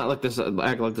 Well, it's not like this.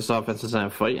 Act like this offense is not a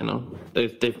fight.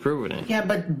 They've proven it. Yeah,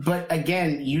 but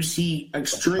again, you see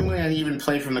extremely uneven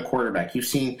play from the quarterback. You've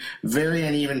seen very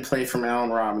uneven play from Allen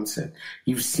Robinson.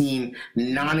 You've seen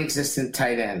non-existent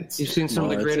tight ends. You've seen some of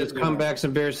the greatest comebacks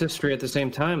in Bears history at the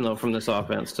same time, though, from this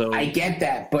offense. So I get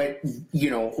that, but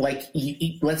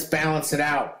let's balance it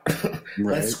out.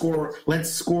 Right. Let's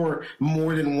score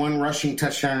more than one rushing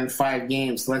touchdown in 5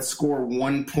 games. Let's score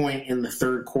 1 point in the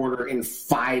third quarter in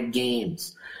 5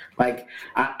 games. Like,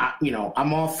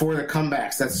 I'm all for the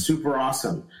comebacks. That's super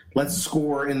awesome. Let's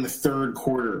score in the third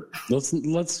quarter.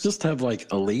 Let's just have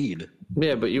like a lead.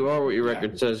 Yeah, but you are what your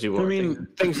record says you are. I mean,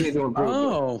 things need to improve.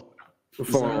 Oh, is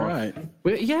that right?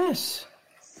 Well, yes.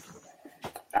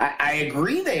 I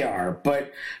agree they are,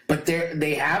 but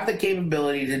they have the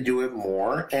capability to do it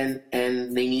more, and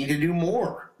they need to do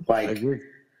more. Like, I agree.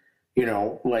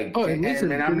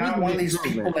 I'm not one of these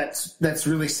people that's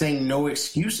really saying no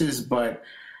excuses, but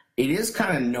it is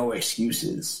kind of no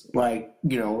excuses. Like,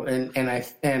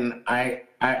 and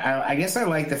I guess I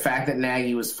like the fact that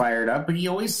Nagy was fired up, but he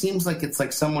always seems like it's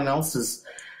like someone else's.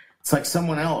 It's like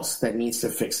someone else that needs to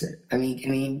fix it, and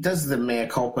he does the mea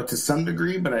culpa to some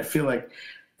degree, but I feel like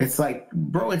it's like,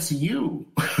 bro, it's you.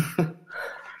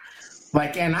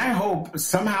 Like, and I hope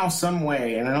somehow, some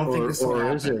way, and I don't think this will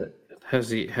happen. Is it?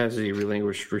 Has he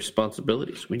relinquished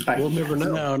responsibilities? We'll never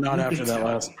know. No, not after that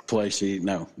last play sheet.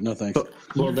 No thanks.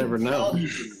 We'll never know.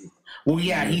 Well,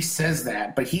 yeah, he says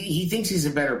that, but he thinks he's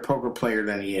a better poker player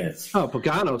than he is. Oh,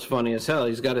 Pagano's funny as hell.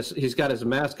 He's got his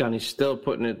mask on. He's still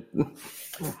putting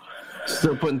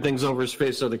things over his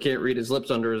face so they can't read his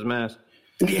lips under his mask.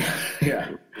 Yeah.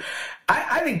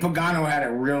 I think Pagano had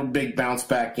a real big bounce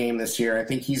back game this year. I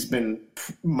think he's been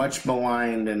much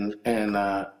maligned, and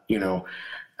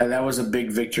that was a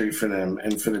big victory for them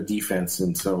and for the defense.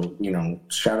 And so,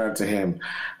 shout out to him.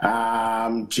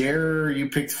 Jer, you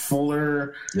picked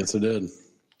Fuller. Yes, I did.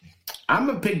 I'm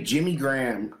going to pick Jimmy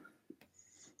Graham.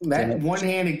 That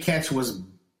one-handed catch was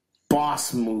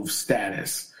boss move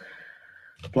status.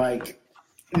 Like,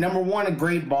 number one, a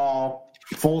great ball.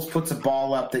 Foles puts a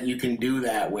ball up that you can do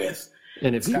that with.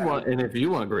 And if you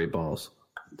want great balls,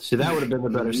 see, that would have been the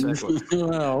better segue.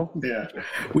 Well, yeah,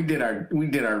 we did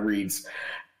our reads.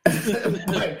 But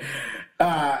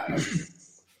that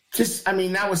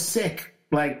was sick.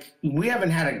 Like, we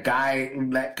haven't had a guy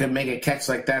that could make a catch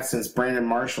like that since Brandon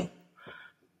Marshall.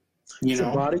 He's a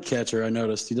body catcher, I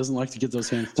noticed. He doesn't like to get those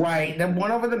hands. Right. That one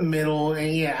over the middle.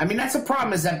 And yeah, I mean, that's the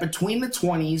problem, is that between the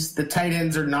 20s, the tight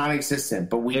ends are non-existent.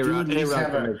 But we do have but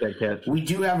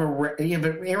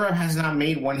A-Rob has not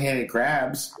made one-handed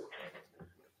grabs.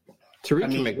 Tariq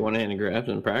can make one-handed grabs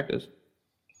in practice.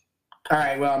 All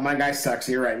right, well, my guy sucks.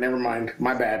 You're right. Never mind.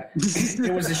 My bad.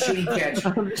 It was a shitty catch.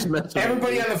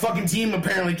 Everybody on the fucking team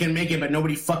apparently can make it, but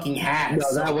nobody fucking has.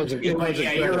 No, that wasn't.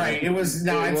 Yeah, you're right. It was.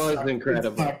 No, it was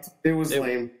incredible. It was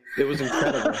lame. It was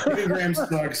incredible. Jimmy Graham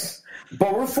sucks.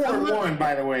 But we're 4-1,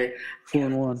 by the way.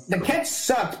 4-1. The catch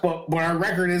sucked, but our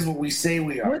record is what we say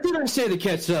we are. Where did I say the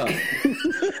catch sucked?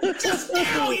 Just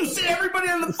now, you said everybody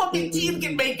on the fucking team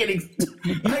can make it.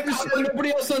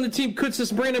 Nobody else on the team could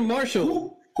since Brandon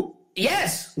Marshall.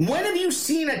 Yes. When have you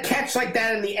seen a catch like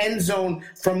that in the end zone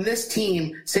from this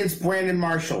team since Brandon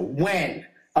Marshall? When?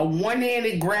 A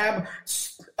one-handed grab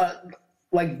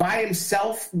like by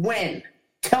himself? When?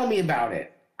 Tell me about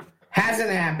it. Hasn't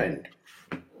happened.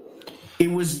 It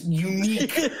was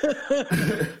unique.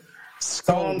 That's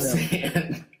all I'm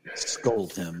saying.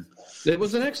 Scold him. It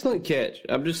was an excellent catch.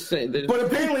 I'm just saying. But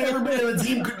apparently everybody on the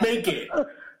team could make it.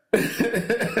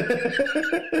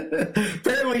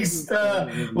 Apparently,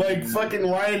 like fucking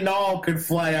Ryan Nall could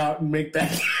fly out and make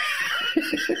that.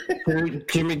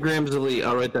 Jimmy Graham's elite.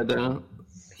 I'll write that down.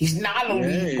 He's not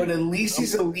elite, but at least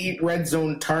he's elite red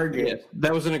zone target. Yeah,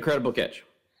 that was an incredible catch.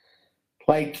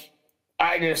 Like,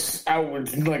 I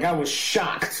was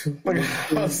shocked. Like,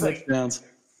 I was like,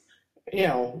 you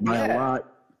know, by a lot.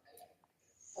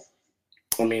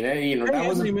 I mean, you know, that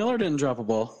Anthony Miller didn't drop a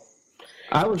ball.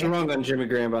 I was wrong on Jimmy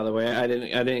Graham, by the way. I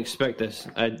didn't expect this.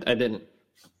 I didn't.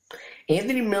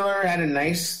 Anthony Miller had a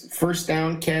nice first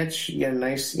down catch. He had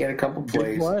a couple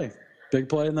plays. Big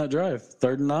play in that drive.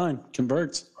 3rd and 9.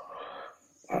 Converts.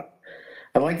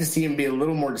 I'd like to see him be a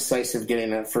little more decisive getting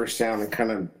that first down and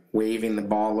kind of waving the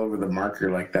ball over the marker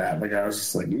like that. Like, I was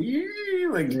just like, don't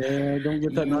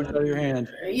get that knocked out of your hand.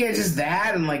 Yeah, just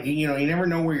that, and like, you know, you never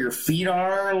know where your feet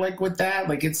are. Like with that,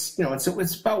 like it's, you know, it's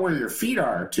about where your feet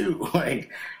are too.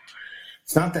 Like,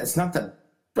 it's not the.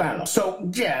 I don't know. So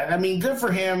yeah, I mean, good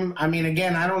for him. I mean,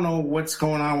 again, I don't know what's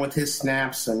going on with his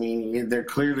snaps. I mean, they've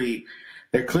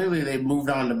moved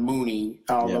on to Mooney.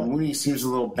 Although Mooney seems a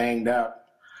little banged up.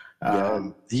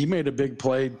 He made a big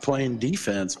play playing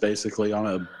defense, basically, on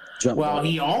a jump ball.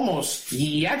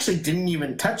 He actually didn't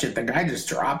even touch it. The guy just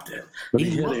dropped it. But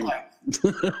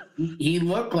He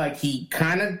looked like he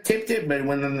kind of tipped it, but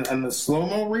when on the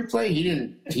slow-mo replay, he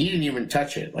didn't even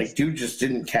touch it. Like, dude just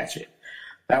didn't catch it.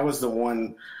 That was the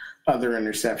one other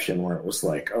interception where it was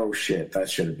like, oh, shit, that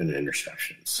should have been an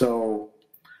interception. So,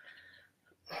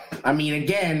 I mean,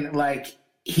 again, like,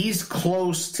 he's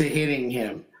close to hitting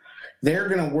him. They're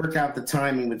going to work out the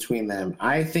timing between them.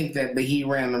 I think that he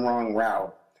ran the wrong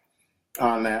route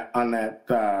on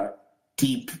that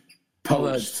deep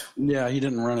post. Yeah, he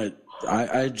didn't run it.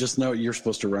 I just know you're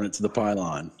supposed to run it to the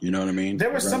pylon. You know what I mean?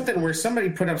 There was something where somebody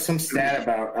put up some stat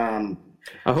about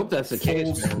I hope that's the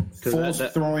case.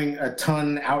 Foles throwing a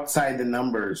ton outside the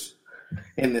numbers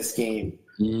in this game.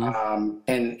 Mm-hmm.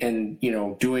 And you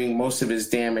know, doing most of his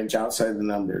damage outside the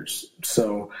numbers.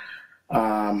 So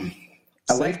I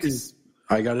like this.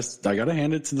 I gotta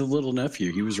hand it to the little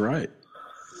nephew. He was right.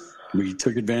 We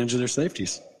took advantage of their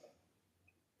safeties.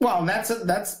 Well, that's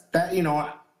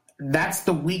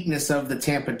the weakness of the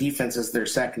Tampa defense is their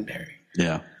secondary.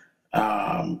 Yeah.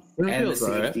 And the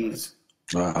safeties.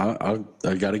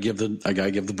 I gotta give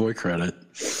the boy credit.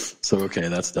 So okay,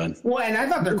 that's done. Well, and I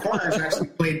thought their corners actually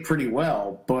played pretty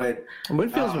well, but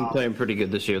Winfield's been playing pretty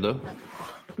good this year, though.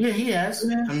 Yeah, he has.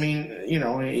 Yeah. I mean, you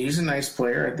know, he's a nice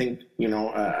player. I think, you know,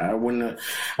 I wouldn't.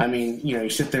 I mean, you know, you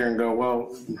sit there and go,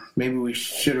 well, maybe we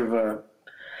should have.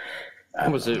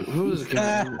 Who was the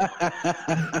guy?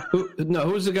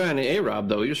 Who was the guy in the A-Rob,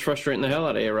 though? He was frustrating the hell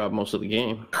out of A-Rob most of the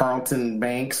game. Carlton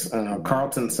Banks.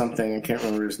 Carlton something. I can't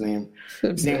remember his name.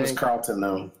 His name was Carlton,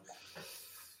 though.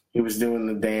 He was doing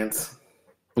the dance.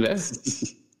 Yeah.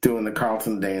 Doing the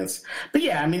Carlton dance. But,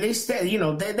 yeah, I mean,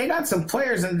 they got some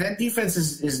players, and that defense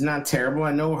is not terrible.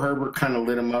 I know Herbert kind of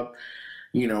lit him up,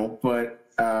 you know, but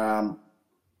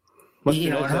must be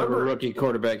nice to have a rookie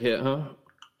quarterback hit, huh?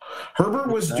 Herbert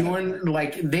was doing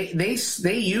like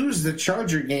they used the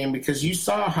Charger game because you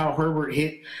saw how Herbert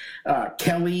hit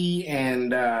Kelly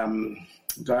and I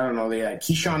don't know,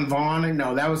 Keyshawn Vaughn.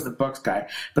 No, that was the Bucs guy.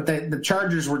 But the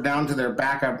Chargers were down to their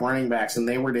backup running backs, and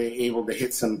they were able to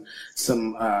hit some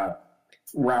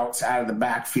routes out of the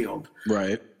backfield.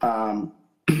 Right. The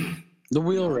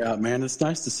wheel route, man. It's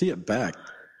nice to see it back.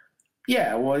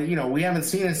 Yeah, well, you know, we haven't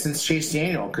seen it since Chase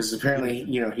Daniel because apparently,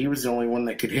 you know, he was the only one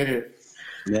that could hit it.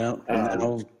 Yeah,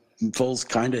 and Foles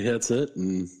kind of hits it.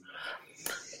 And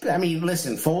I mean,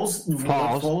 listen,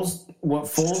 what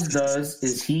Foles does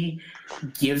is he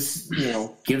gives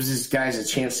his guys a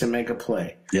chance to make a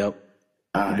play. Yep.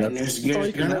 And there's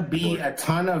going to be a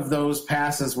ton of those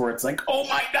passes where it's like, oh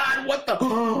my God, what the?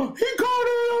 He caught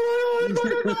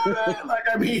it! Like,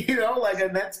 I mean, you know, like,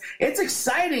 and it's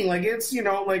exciting. Like, it's, you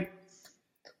know, like,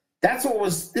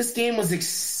 this game was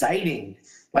exciting.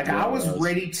 Like, I was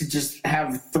ready to just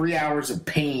have 3 hours of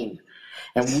pain.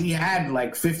 And we had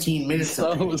like 15 minutes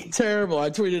of pain. It was terrible. I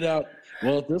tweeted out,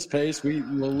 well, at this pace, we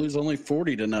will lose only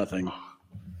 40-0.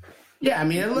 Yeah, I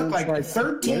mean, it looked like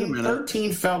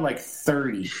 13 felt like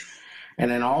 30. And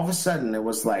then all of a sudden, it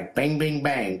was like bang, bang,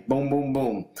 bang, boom, boom,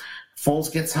 boom.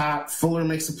 Foles gets hot. Fuller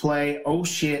makes a play. Oh,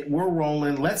 shit, we're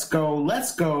rolling. Let's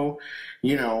go.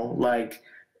 You know, like.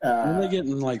 When they get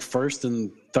in like 1st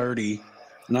and 30,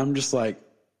 and I'm just like,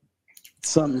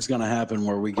 something's going to happen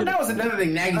where we get. But that was another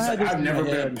thing. Nagy's like, I've never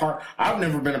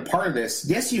been a part of this.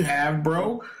 Yes, you have,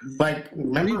 bro. Like,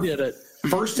 remember, we did it.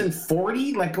 1st and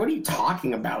 40. Like, what are you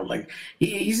talking about? Like,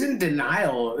 he's in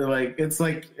denial. Like, it's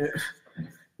like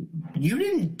you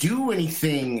didn't do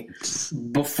anything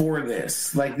before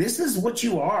this. Like, this is what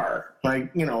you are. Like,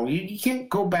 you can't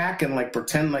go back and like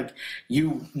pretend like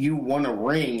you won a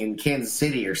ring in Kansas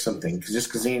City or something just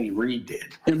because Andy Reid did.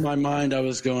 In my mind, I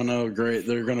was going, oh, great.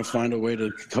 They're going to find a way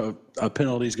a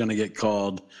penalty's going to get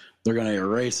called. They're going to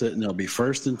erase it, and it'll be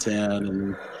 1st and 10,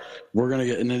 and we're going to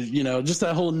get, and then, just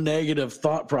that whole negative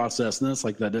thought process. And it's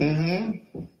like that didn't.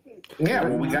 Mm-hmm. Yeah,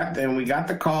 well, we got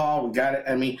the call. We got it.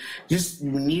 I mean, just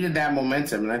we needed that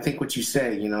momentum, and I think what you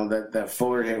say, that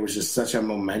Fuller hit was just such a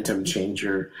momentum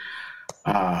changer.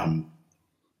 And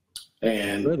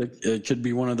it could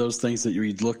be one of those things that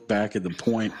you look back at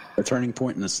a turning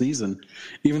point in the season,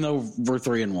 even though we're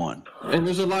 3-1. And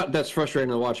there's a lot that's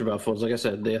frustrating to watch about Foles. Like I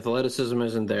said, the athleticism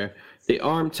isn't there. The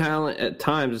arm talent at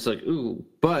times, it's like, ooh,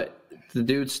 but the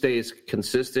dude stays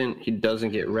consistent. He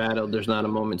doesn't get rattled. There's not a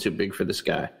moment too big for this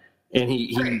guy. And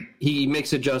he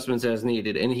makes adjustments as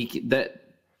needed. And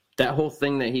that whole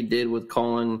thing that he did with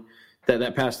calling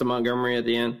that pass to Montgomery at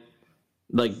the end,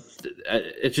 like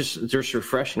it's just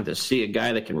refreshing to see a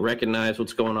guy that can recognize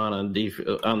what's going on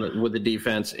with the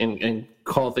defense and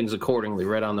call things accordingly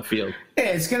right on the field. Yeah,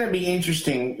 it's going to be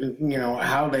interesting,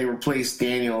 how they replace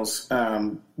Daniels.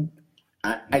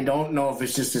 I don't know if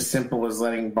it's just as simple as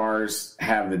letting Bars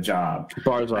have the job.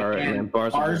 Bars are right, man.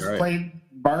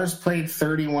 Bars played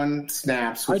 31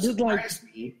 snaps. I did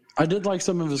like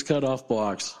some of his cutoff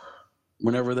blocks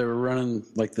whenever they were running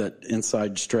like that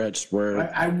inside stretch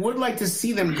where I would like to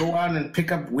see them go out and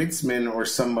pick up Witzman or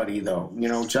somebody though.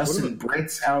 Justin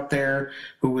Britt's out there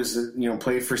who was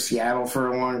played for Seattle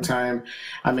for a long time.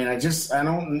 I mean, I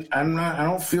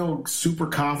don't feel super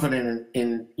confident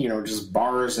in just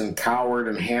Bars and Coward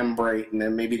and Hambright, and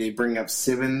then maybe they bring up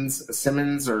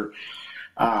Simmons or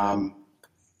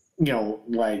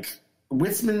like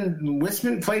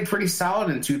Witzman played pretty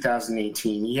solid in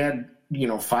 2018. He had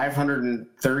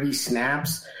 530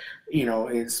 snaps,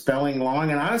 spelling Long.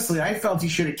 And honestly, I felt he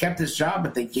should have kept his job,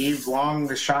 but they gave Long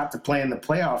the shot to play in the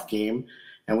playoff game,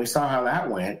 and we saw how that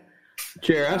went.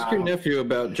 Chair, ask your nephew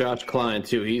about Josh Klein,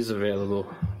 too. He's available.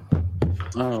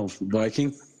 Oh,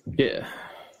 Viking? Yeah.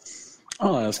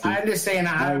 I'll ask him. I'm just saying,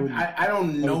 I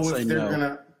don't know if they're going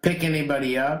to pick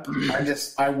anybody up.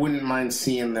 I wouldn't mind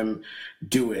seeing them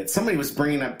do it. Somebody was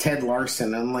bringing up Ted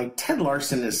Larson. I'm like, Ted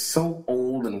Larson is so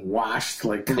old and washed.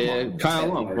 Like, come on, Kyle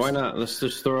Long. Why not? Let's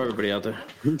just throw everybody out there.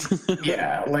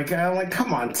 Yeah, like,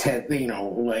 come on, Ted.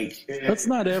 That's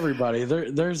not everybody.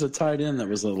 There's a tight end that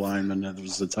was a lineman that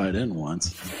was a tight end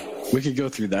once. We could go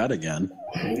through that again.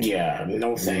 Yeah,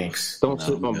 no thanks. Don't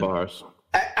sleep on Bars.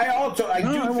 I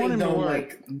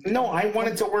want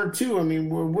it to work too. I mean,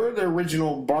 we're the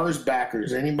original Bars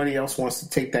backers. Anybody else wants to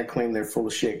take that claim, they're full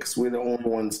of shit because we're the only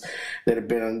ones that have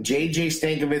been on JJ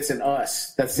Stankovitz and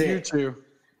us. That's it. You too.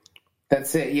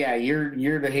 That's it. Yeah,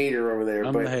 you're the hater over there.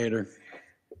 I'm the hater.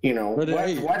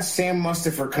 Watch Sam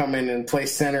Mustipher come in and play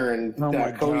center and oh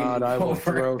my Cody God, I will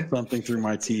throw something through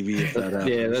my TV if that happens.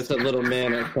 Yeah, that's a little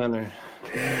man at center.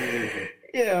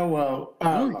 Yeah, well,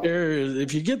 I don't care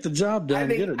if you get the job done.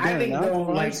 Get it done. I think though,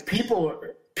 like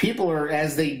people are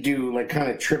as they do, like kind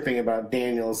of tripping about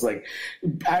Daniels. Like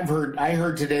I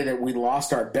heard today that we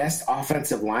lost our best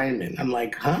offensive lineman. I'm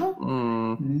like, huh?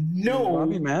 No,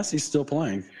 Bobby Massey's still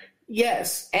playing.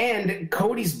 Yes, and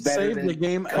Cody's better than the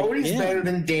game. Cody's better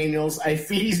than Daniels.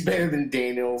 He's better than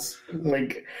Daniels.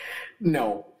 Like,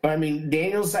 no, I mean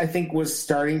Daniels. I think was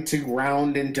starting to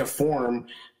round into form.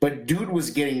 But dude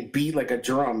was getting beat like a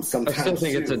drum sometimes. I still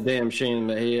think it's a damn shame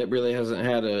that he really hasn't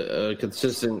had a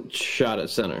consistent shot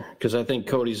at center because I think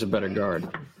Cody's a better guard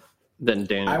than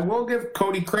Daniel. I will give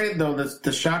Cody credit, though.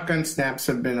 The shotgun snaps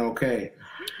have been okay.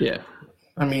 Yeah.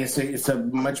 I mean, it's a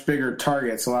much bigger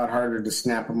target. It's a lot harder to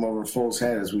snap him over Foles'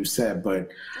 head, as we've said. But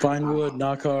find wood,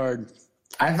 knock hard.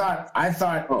 I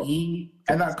thought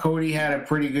Cody had a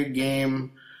pretty good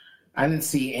game. I didn't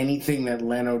see anything that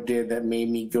Leno did that made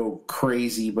me go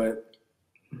crazy, but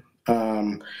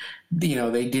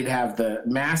they did have the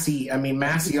Massey. I mean,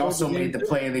 Massey also made the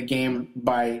play of the game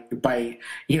by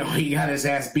he got his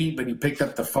ass beat, but he picked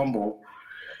up the fumble.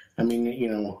 I mean,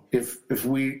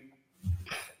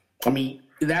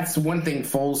 that's one thing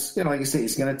Foles, like I said,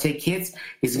 he's going to take hits.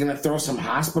 He's going to throw some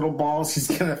hospital balls. He's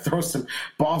going to throw some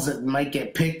balls that might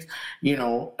get picked,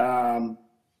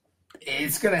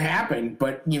 it's going to happen.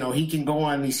 But, he can go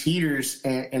on these heaters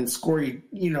and score,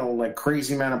 like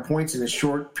crazy amount of points in a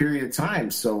short period of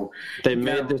time. So they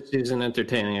made this season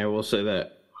entertaining. I will say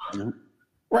that.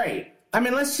 Right. I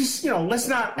mean, let's just, let's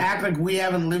not act like we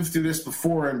haven't lived through this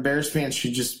before, and Bears fans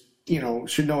should just,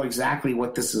 should know exactly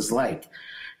what this is like.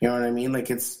 You know what I mean? Like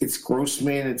it's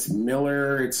Grossman, it's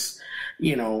Miller, it's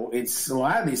a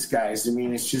lot of these guys. I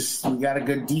mean, it's just we got a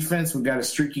good defense, we got a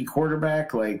streaky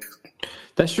quarterback. Like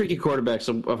that streaky quarterback's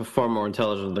far more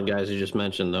intelligent than the guys you just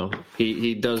mentioned, though.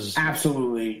 He does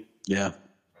absolutely, yeah,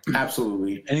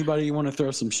 absolutely. Anybody you want to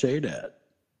throw some shade at?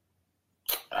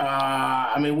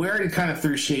 I mean, we already kind of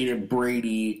threw shade at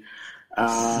Brady.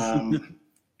 My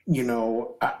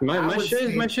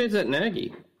shade's at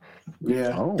Nagy.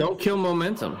 Yeah. Oh. Don't kill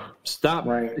momentum. Stop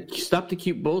the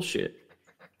cute bullshit.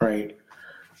 Right.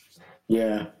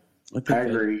 Yeah. I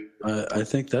agree. I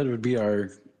think that would be a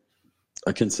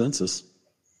consensus.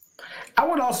 I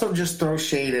would also just throw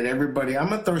shade at everybody. I'm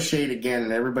going to throw shade again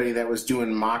at everybody that was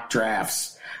doing mock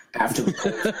drafts after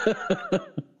the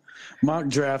mock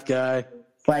draft guy.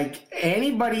 Like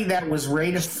anybody that was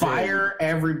ready to fire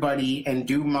everybody and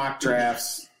do mock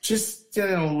drafts, just, I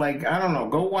don't know,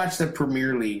 go watch the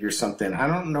Premier League or something. I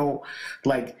don't know.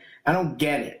 Like, I don't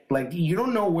get it. Like, you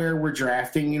don't know where we're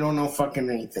drafting. You don't know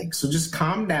fucking anything. So just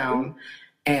calm down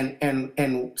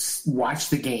and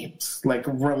watch the games. Like,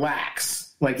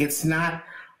 relax. Like, it's not,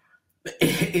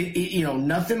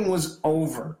 nothing was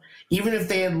over. Even if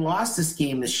they had lost this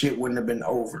game, the shit wouldn't have been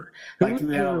over. Like,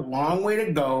 we had a long way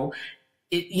to go.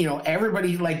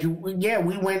 Everybody,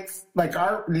 we went,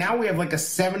 now we have like a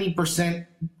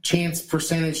 70%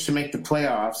 percentage to make the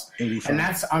playoffs. 85. And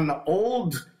that's on the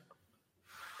old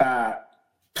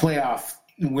playoff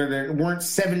where there weren't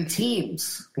 7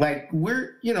 teams. Like,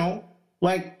 we're, it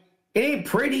ain't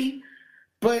pretty,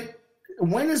 but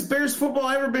when has Bears football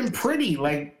ever been pretty?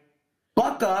 Like,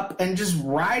 buck up and just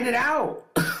ride it out.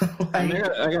 I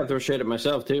got to throw shade at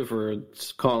myself, too, for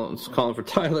calling for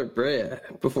Tyler Bray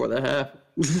before that happened.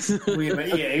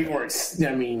 It works.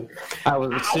 I mean, I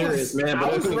was serious, man.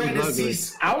 But I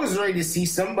was ready to see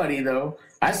somebody, though.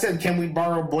 I said, can we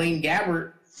borrow Blaine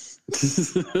Gabbert?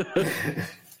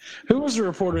 Who was the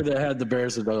reporter that had the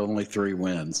Bears with only 3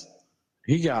 wins?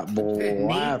 He got blasted.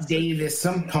 Nate Davis,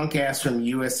 some punk ass from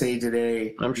USA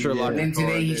Today. I'm sure. And then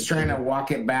today he's trying to walk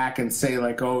it back and say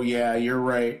like, "Oh yeah, you're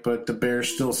right, but the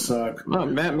Bears still suck." Well,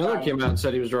 Matt Miller came out and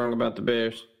said he was wrong about the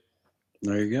Bears.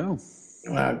 There you go.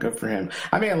 Well, good for him.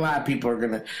 I mean, a lot of people are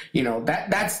gonna,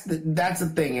 that's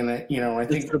the thing, and I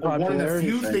think one of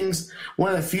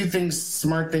the few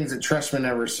smart things that Treshman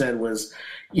ever said was,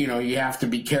 you have to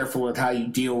be careful with how you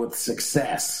deal with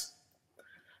success.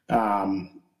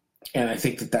 And I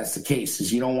think that's the case,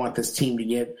 is you don't want this team to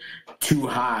get too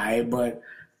high, but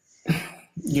I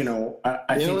think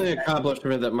the only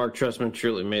accomplishment that Mark Trestman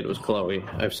truly made was Chloe.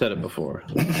 I've said it before.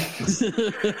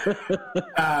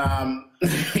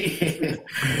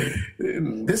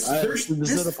 This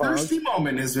thirsty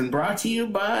moment has been brought to you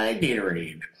by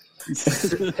Gatorade.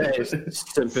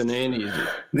 Simping ain't easy.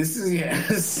 This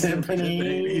is simping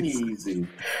ain't easy.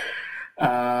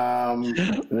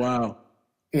 Wow.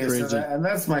 Yeah, so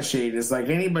that's my shade. It's like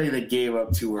anybody that gave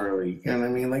up too early. You know what I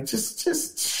mean? Like,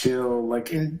 just chill.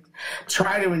 And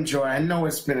try to enjoy. I know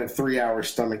it's been a 3-hour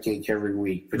stomachache every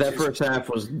week. But that first half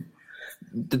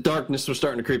the darkness was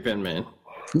starting to creep in, man.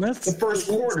 That's the first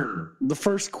quarter. The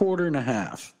first quarter and a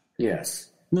half.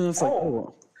 Yes. No, it's like,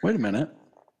 wait a minute.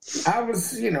 I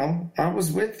was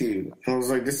with you. I was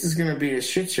like, this is going to be a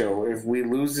shit show if we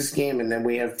lose this game and then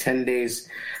we have 10 days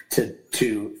to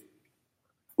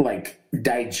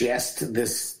digest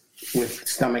this with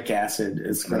stomach acid.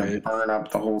 It's going to burn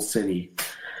up the whole city.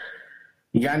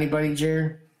 You got anybody,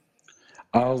 Jerry?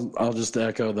 I'll just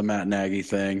echo the Matt Nagy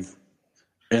thing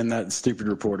and that stupid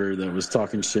reporter that was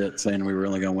talking shit saying we were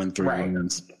only going to win 3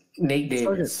 wins. Nate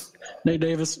Davis.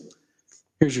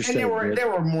 Here's your statement. There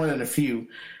were more than a few.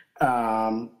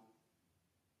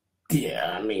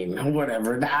 Yeah, I mean,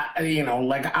 whatever.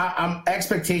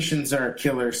 Expectations are a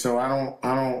killer, so I'm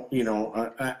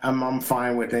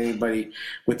fine with anybody,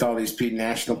 with all these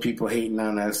national people hating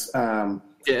on us.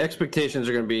 Expectations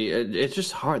are going to be. It's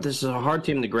just hard. This is a hard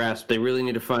team to grasp. They really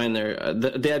need to find their.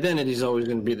 The identity is always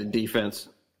going to be the defense,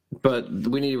 but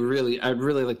we need I'd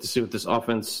really like to see what this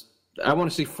offense. I want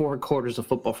to see 4 quarters of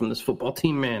football from this football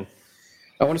team, man.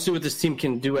 I want to see what this team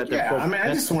can do at their I mean,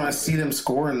 I just want to see them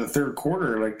score in the third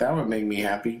quarter. Like, that would make me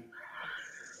happy.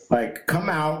 Like, come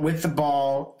out with the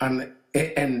ball and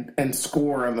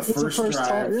score on the first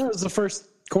drive. It was the first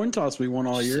coin toss we won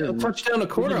all year. A touchdown a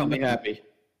quarter, I'll be happy.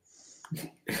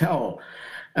 Hell,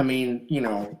 I mean,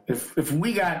 if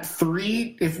we got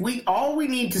all we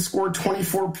need to score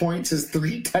 24 points is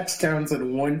 3 touchdowns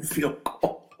and 1 field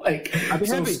goal.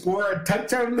 Score a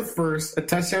touchdown in the first, a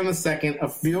touchdown in the second, a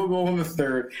field goal in the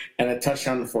third, and a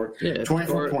touchdown in the fourth. Yeah,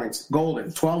 24 points. Golden.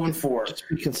 12-4. Just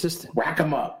be consistent. Rack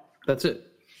them up. That's it.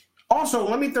 Also,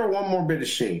 let me throw one more bit of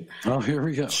shade. Oh, here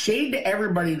we go. Shade to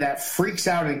everybody that freaks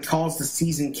out and calls the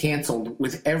season canceled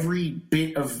with every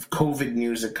bit of COVID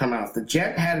news that come out. The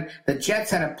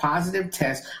Jets had a positive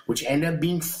test, which ended up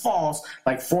being false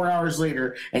like 4 hours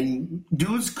later, and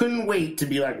dudes couldn't wait to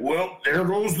be like, well, there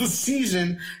goes the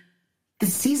season. The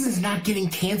season's not getting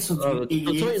canceled. The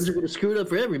Titans are going to screw it up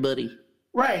for everybody.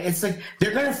 Right. It's like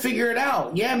they're going to figure it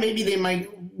out. Yeah, maybe they might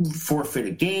forfeit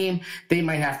a game. They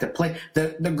might have to play.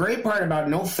 The great part about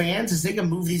no fans is they can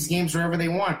move these games wherever they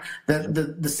want.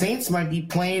 The Saints might be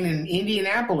playing in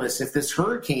Indianapolis if this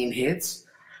hurricane hits,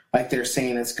 like they're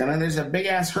saying it's going to. There's a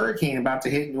big-ass hurricane about to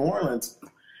hit New Orleans.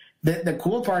 The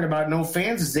cool part about no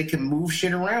fans is they can move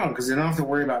shit around because they don't have to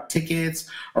worry about tickets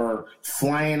or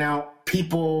flying out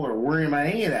people or worrying about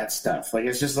any of that stuff. Like,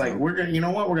 it's just like, we're going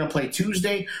to play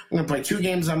Tuesday. We're going to play 2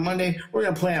 games on Monday. We're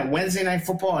going to play on Wednesday Night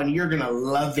Football, and you're going to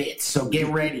love it. So get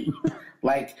ready.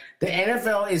 Like, the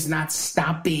NFL is not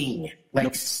stopping.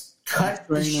 Like, cut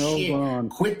the shit.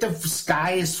 Quit the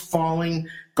sky is falling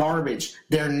garbage.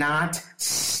 They're not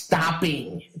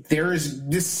stopping.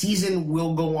 This season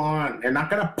will go on. They're not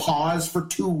going to pause for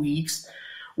 2 weeks.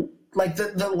 Like,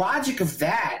 the logic of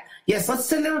that, yes, let's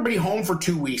send everybody home for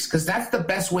 2 weeks because that's the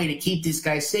best way to keep these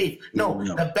guys safe. No,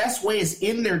 the best way is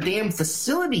in their damn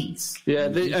facilities. Yeah,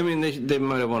 they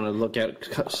might want to look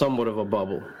at somewhat of a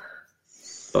bubble.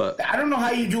 But I don't know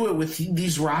how you do it with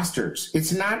these rosters.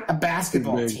 It's not a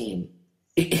basketball team.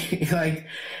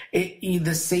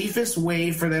 The safest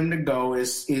way for them to go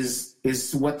is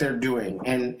what they're doing,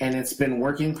 and it's been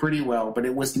working pretty well. But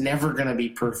it was never going to be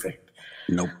perfect.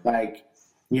 Nope.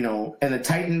 And the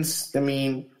Titans. I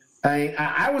mean,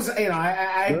 I've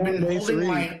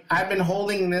been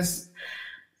holding this,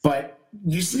 but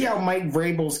you see how Mike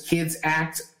Vrabel's kids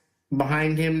act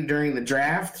behind him during the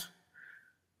draft.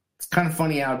 It's kind of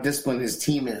funny how disciplined his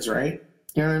team is, right?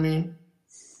 You know what I mean?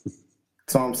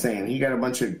 That's all I'm saying. He got a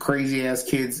bunch of crazy-ass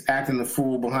kids acting the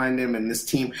fool behind him, and this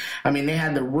team. I mean, they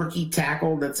had the rookie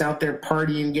tackle that's out there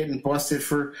partying, getting busted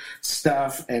for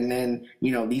stuff, and then,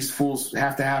 these fools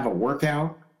have to have a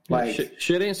workout. Like,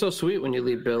 shit ain't so sweet when you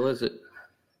leave Bill, is it?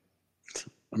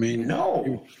 I mean,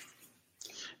 no.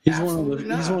 He's one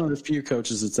of the few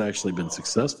coaches that's actually been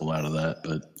successful out of that,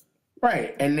 but.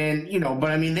 Right, and then,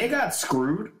 but I mean, they got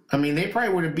screwed. I mean, they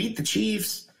probably would have beat the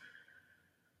Chiefs.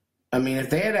 I mean, if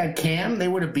they had Cam, they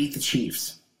would have beat the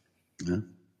Chiefs. Yeah,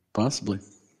 possibly.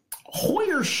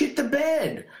 Hoyer shit the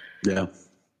bed. Yeah.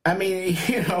 I mean,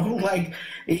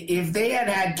 if they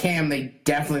had Cam, they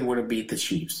definitely would have beat the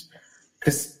Chiefs.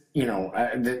 Because,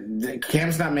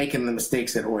 Cam's not making the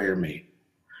mistakes that Hoyer made.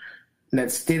 And that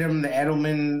Stidham, the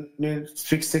Edelman,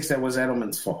 6-6, that was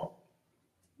Edelman's fault.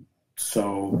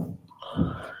 So,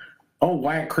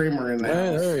 Wyatt Kramer in the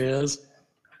house. There he is.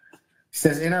 He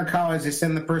says, in our college, they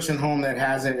send the person home that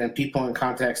has it and people in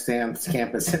contact stamps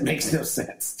campus. It makes no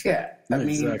sense. Yeah. I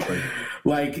mean, exactly.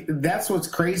 That's what's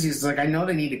crazy. Is I know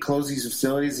they need to close these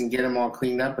facilities and get them all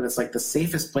cleaned up, but it's like the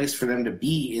safest place for them to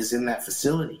be is in that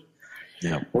facility.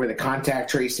 Yeah. Where the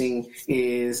contact tracing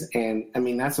is, and I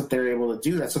mean that's what they're able to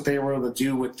do. That's what they were able to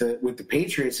do with the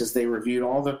Patriots, is they reviewed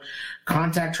all the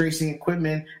contact tracing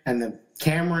equipment and the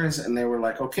cameras, and they were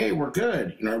like, "Okay, we're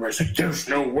good." Everybody's like, "There's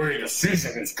no way the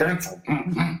season is canceled."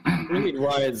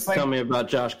 Tell me about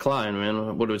Josh Klein,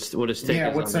 man. What his take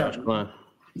is on Josh Klein?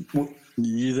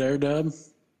 You there, Dub?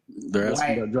 They're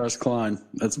asking about Josh Klein.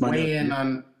 That's my weigh in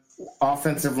on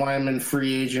offensive lineman,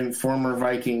 free agent, former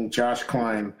Viking Josh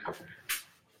Klein.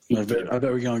 I bet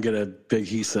we're going to get a big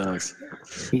he sucks.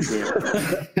 He did.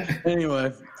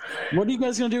 Anyway, what are you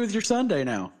guys going to do with your Sunday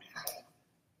now?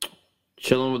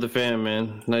 Chilling with the fam,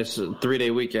 man. Nice 3-day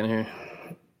weekend here.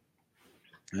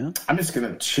 Yeah. I'm just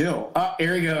going to chill. Oh,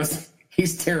 here he goes.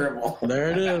 He's terrible.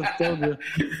 There it is. Told you.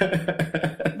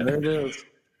 There it is.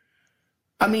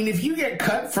 I mean, if you get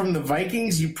cut from the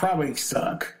Vikings, you probably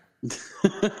suck.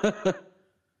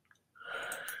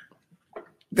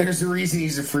 There's a reason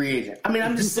he's a free agent. I mean,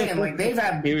 I'm just saying, they've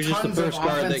had he was just the tons first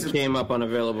guard that came up on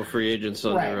available free agents.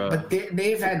 Right, but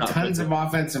they've had tons of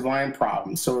offensive line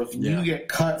problems. So if you get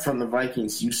cut from the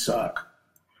Vikings, you suck.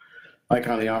 Like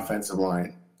on the offensive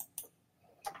line.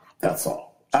 That's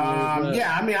all.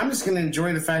 I mean, I'm just going to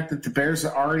enjoy the fact that the Bears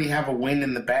already have a win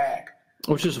in the bag.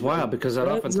 Which is wild because that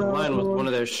offensive line was one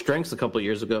of their strengths a couple of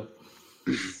years ago.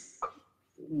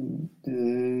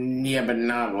 Yeah, but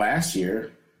not last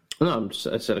year. No,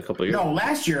 I said a couple of years. No,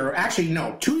 last year. Actually,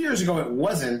 no. 2 years ago it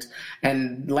wasn't,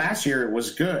 and last year it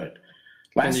was good.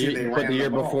 Last year they ran but the year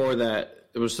ball. before that,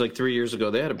 it was like 3 years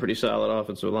ago. They had a pretty solid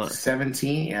offensive line.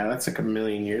 17? Yeah, that's like a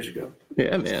million years ago.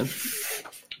 Yeah, man.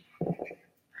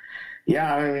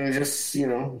 Yeah, I mean, just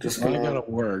I gotta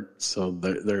work, so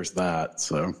there's that.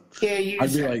 So yeah,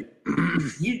 I'd be like,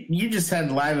 you just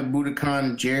had live at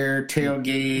Budokan, Jared,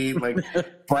 TailGate, like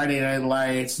Friday Night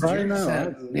Lights. I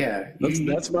know.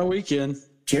 That's my weekend.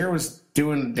 Jared was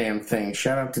doing the damn thing.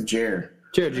 Shout out to Jared.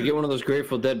 Jared, did you get one of those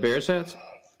Grateful Dead Bears hats?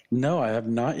 No, I have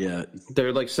not yet.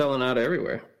 They're like selling out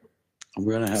everywhere.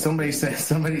 We're gonna have Somebody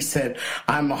said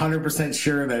I'm 100%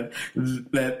 sure that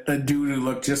a dude who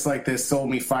looked just like this sold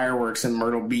me fireworks in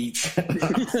Myrtle Beach.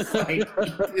 Like,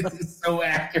 this is so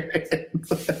accurate.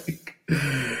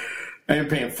 I am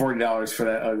paying $40 for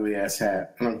that ugly ass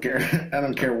hat. I don't care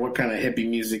what kind of hippie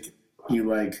music you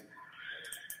like.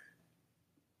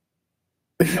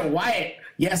 Wyatt,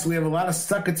 yes, we have a lot of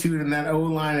suckitude in that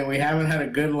O-line, and we haven't had a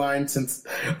good O-line since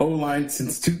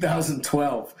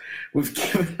 2012. We've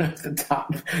given up the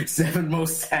top 7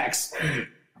 most sacks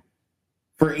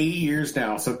for 8 years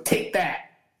now. So take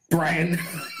that, Brian.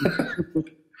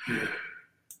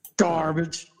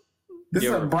 garbage. This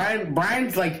is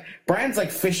Brian's like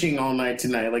fishing all night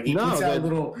tonight. Like he puts out a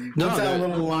little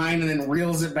line and then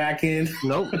reels it back in.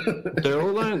 Nope. Their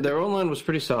O-line was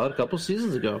pretty solid a couple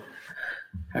seasons ago.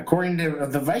 According to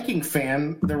the Viking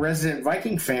fan, the resident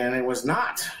Viking fan, it was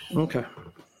not. Okay.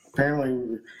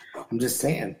 Apparently, I'm just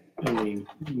saying. I mean,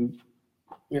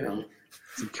 So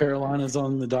Carolina's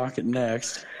on the docket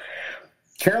next.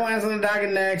 Carolina's on the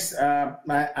docket next.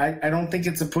 I don't think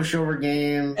it's a pushover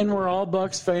game. And we're all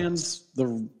Bucs fans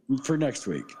for next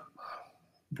week.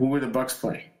 Who were the Bucs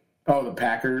playing? Oh, the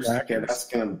Packers. Yeah, that's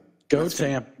gonna go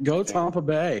Tampa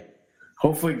Bay.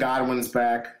 Hopefully, Godwin's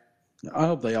back. I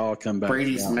hope they all come back.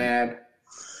 Brady's mad.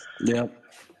 Yep.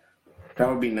 That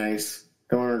would be nice.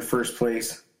 They were in first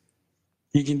place.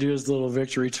 He can do his little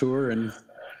victory tour and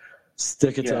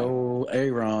stick it to old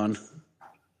Aaron.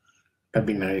 That'd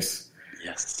be nice.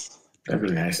 Yes. That'd be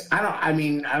nice. I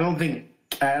don't think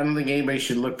anybody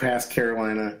should look past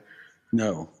Carolina.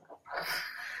 No.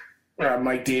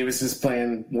 Mike Davis is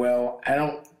playing well.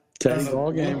 Doesn't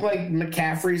look like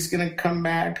McCaffrey's going to come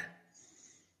back.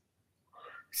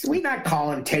 So we not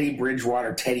calling Teddy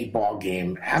Bridgewater Teddy Ball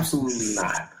Game. Absolutely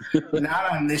not.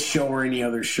 Not on this show or any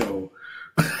other show.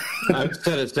 I've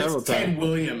said it several times. Ted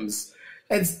Williams.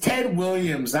 It's Ted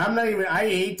Williams. I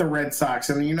hate the Red Sox.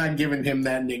 I mean, you're not giving him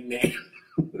that nickname.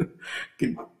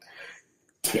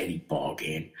 Teddy Ball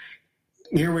Game.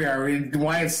 Here we are.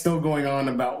 Why it's still going on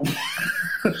about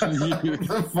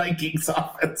the Vikings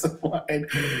offensive line.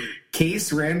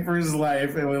 Case ran for his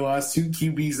life, and we lost 2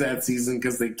 QBs that season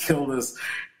because they killed us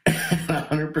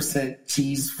 100%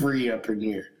 cheese-free up in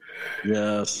here.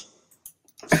 Yes.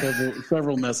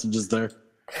 Several messages there.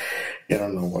 I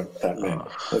don't know what that meant.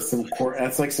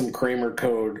 That's like some Kramer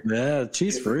code. Yeah,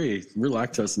 cheese-free. We're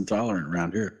lactose intolerant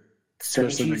around here.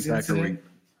 Especially in Packer Week.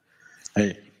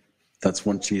 Hey, that's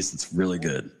one cheese that's really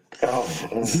good. Oh.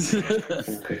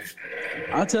 Okay.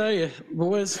 I'll tell you,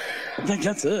 boys, I think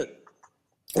that's it.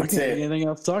 That's it. Anything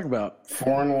else to talk about?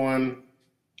 4-1.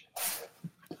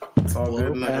 It's all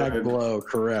good. Blow, flag, blow.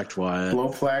 Correct, Wyatt.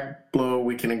 Blow, flag, blow.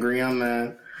 We can agree on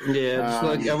that. Yeah,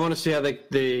 I want to see how they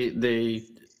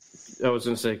I was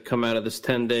going to say come out of this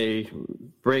 10-day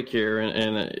break here,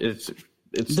 and it's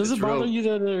Does it bother you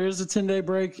that there is a 10-day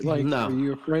break? Like, no. Are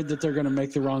you afraid that they're going to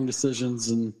make the wrong decisions?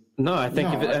 And no, I think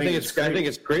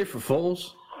it's great for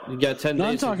Foles. You got 10 days.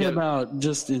 I'm talking about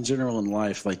just in general in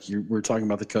life. Like we're talking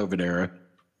about the COVID era.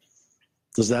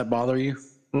 Does that bother you?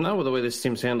 Not with the way this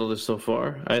team's handled this so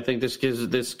far. I think this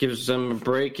gives them a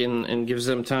break and gives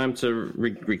them time to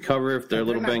recover if they're a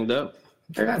little banged up.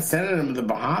 They're not sending them to the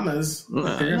Bahamas.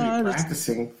 They're going to be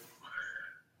practicing.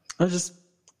 I was just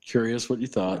curious what you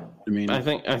thought. I mean, I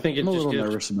think I'm a little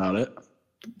nervous about it.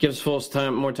 Gives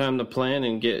Foles more time to plan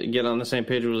and get on the same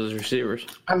page with his receivers.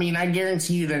 I mean, I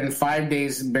guarantee you that in 5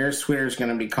 days, Bears Twitter is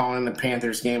going to be calling the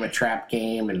Panthers game a trap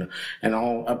game and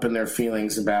all up in their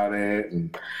feelings about it,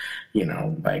 and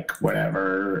like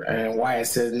whatever. And Wyatt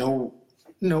said no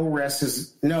rest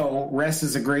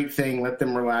is a great thing. Let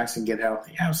them relax and get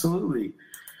healthy. Absolutely.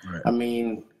 Right. I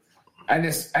mean, I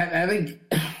don't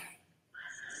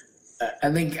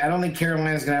think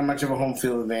Carolina's gonna have much of a home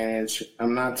field advantage.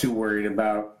 I'm not too worried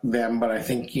about them, but I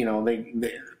think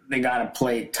they got to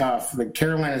play tough. The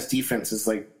Carolina's defense is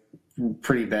like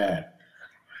pretty bad,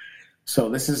 so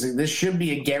this should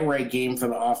be a get right game for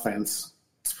the offense.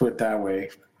 Let's put it that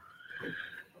way.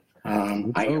 I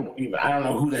don't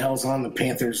know who the hell's on the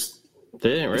Panthers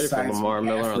They ain't ready for Lamar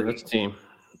Miller on this team.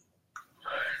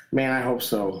 Man, I hope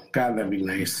so. God, that'd be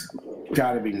nice.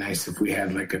 God, it'd be nice if we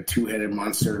had like a two-headed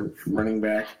monster running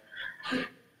back. Whew.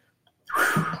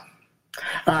 All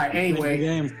right,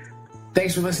 anyway.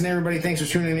 Thanks for listening, everybody. Thanks for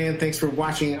tuning in. Thanks for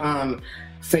watching on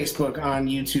Facebook, on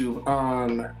YouTube,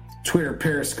 on Twitter,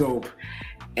 Periscope.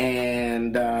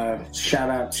 And shout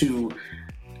out to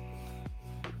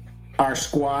our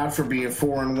squad for being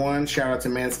 4-1. Shout out to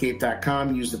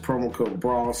manscaped.com. Use the promo code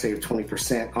BRAWL. Save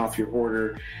 20% off your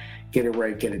order. Get it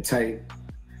right, get it tight.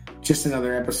 Just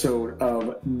another episode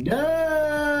of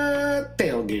the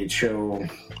TailGate Show.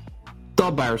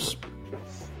 The Bears.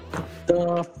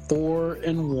 The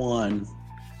 4-1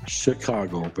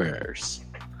 Chicago Bears.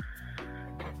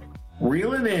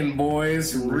 Reel it in,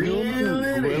 boys. Reel it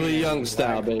in. Willie Young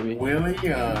style, baby. Willie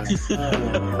Young.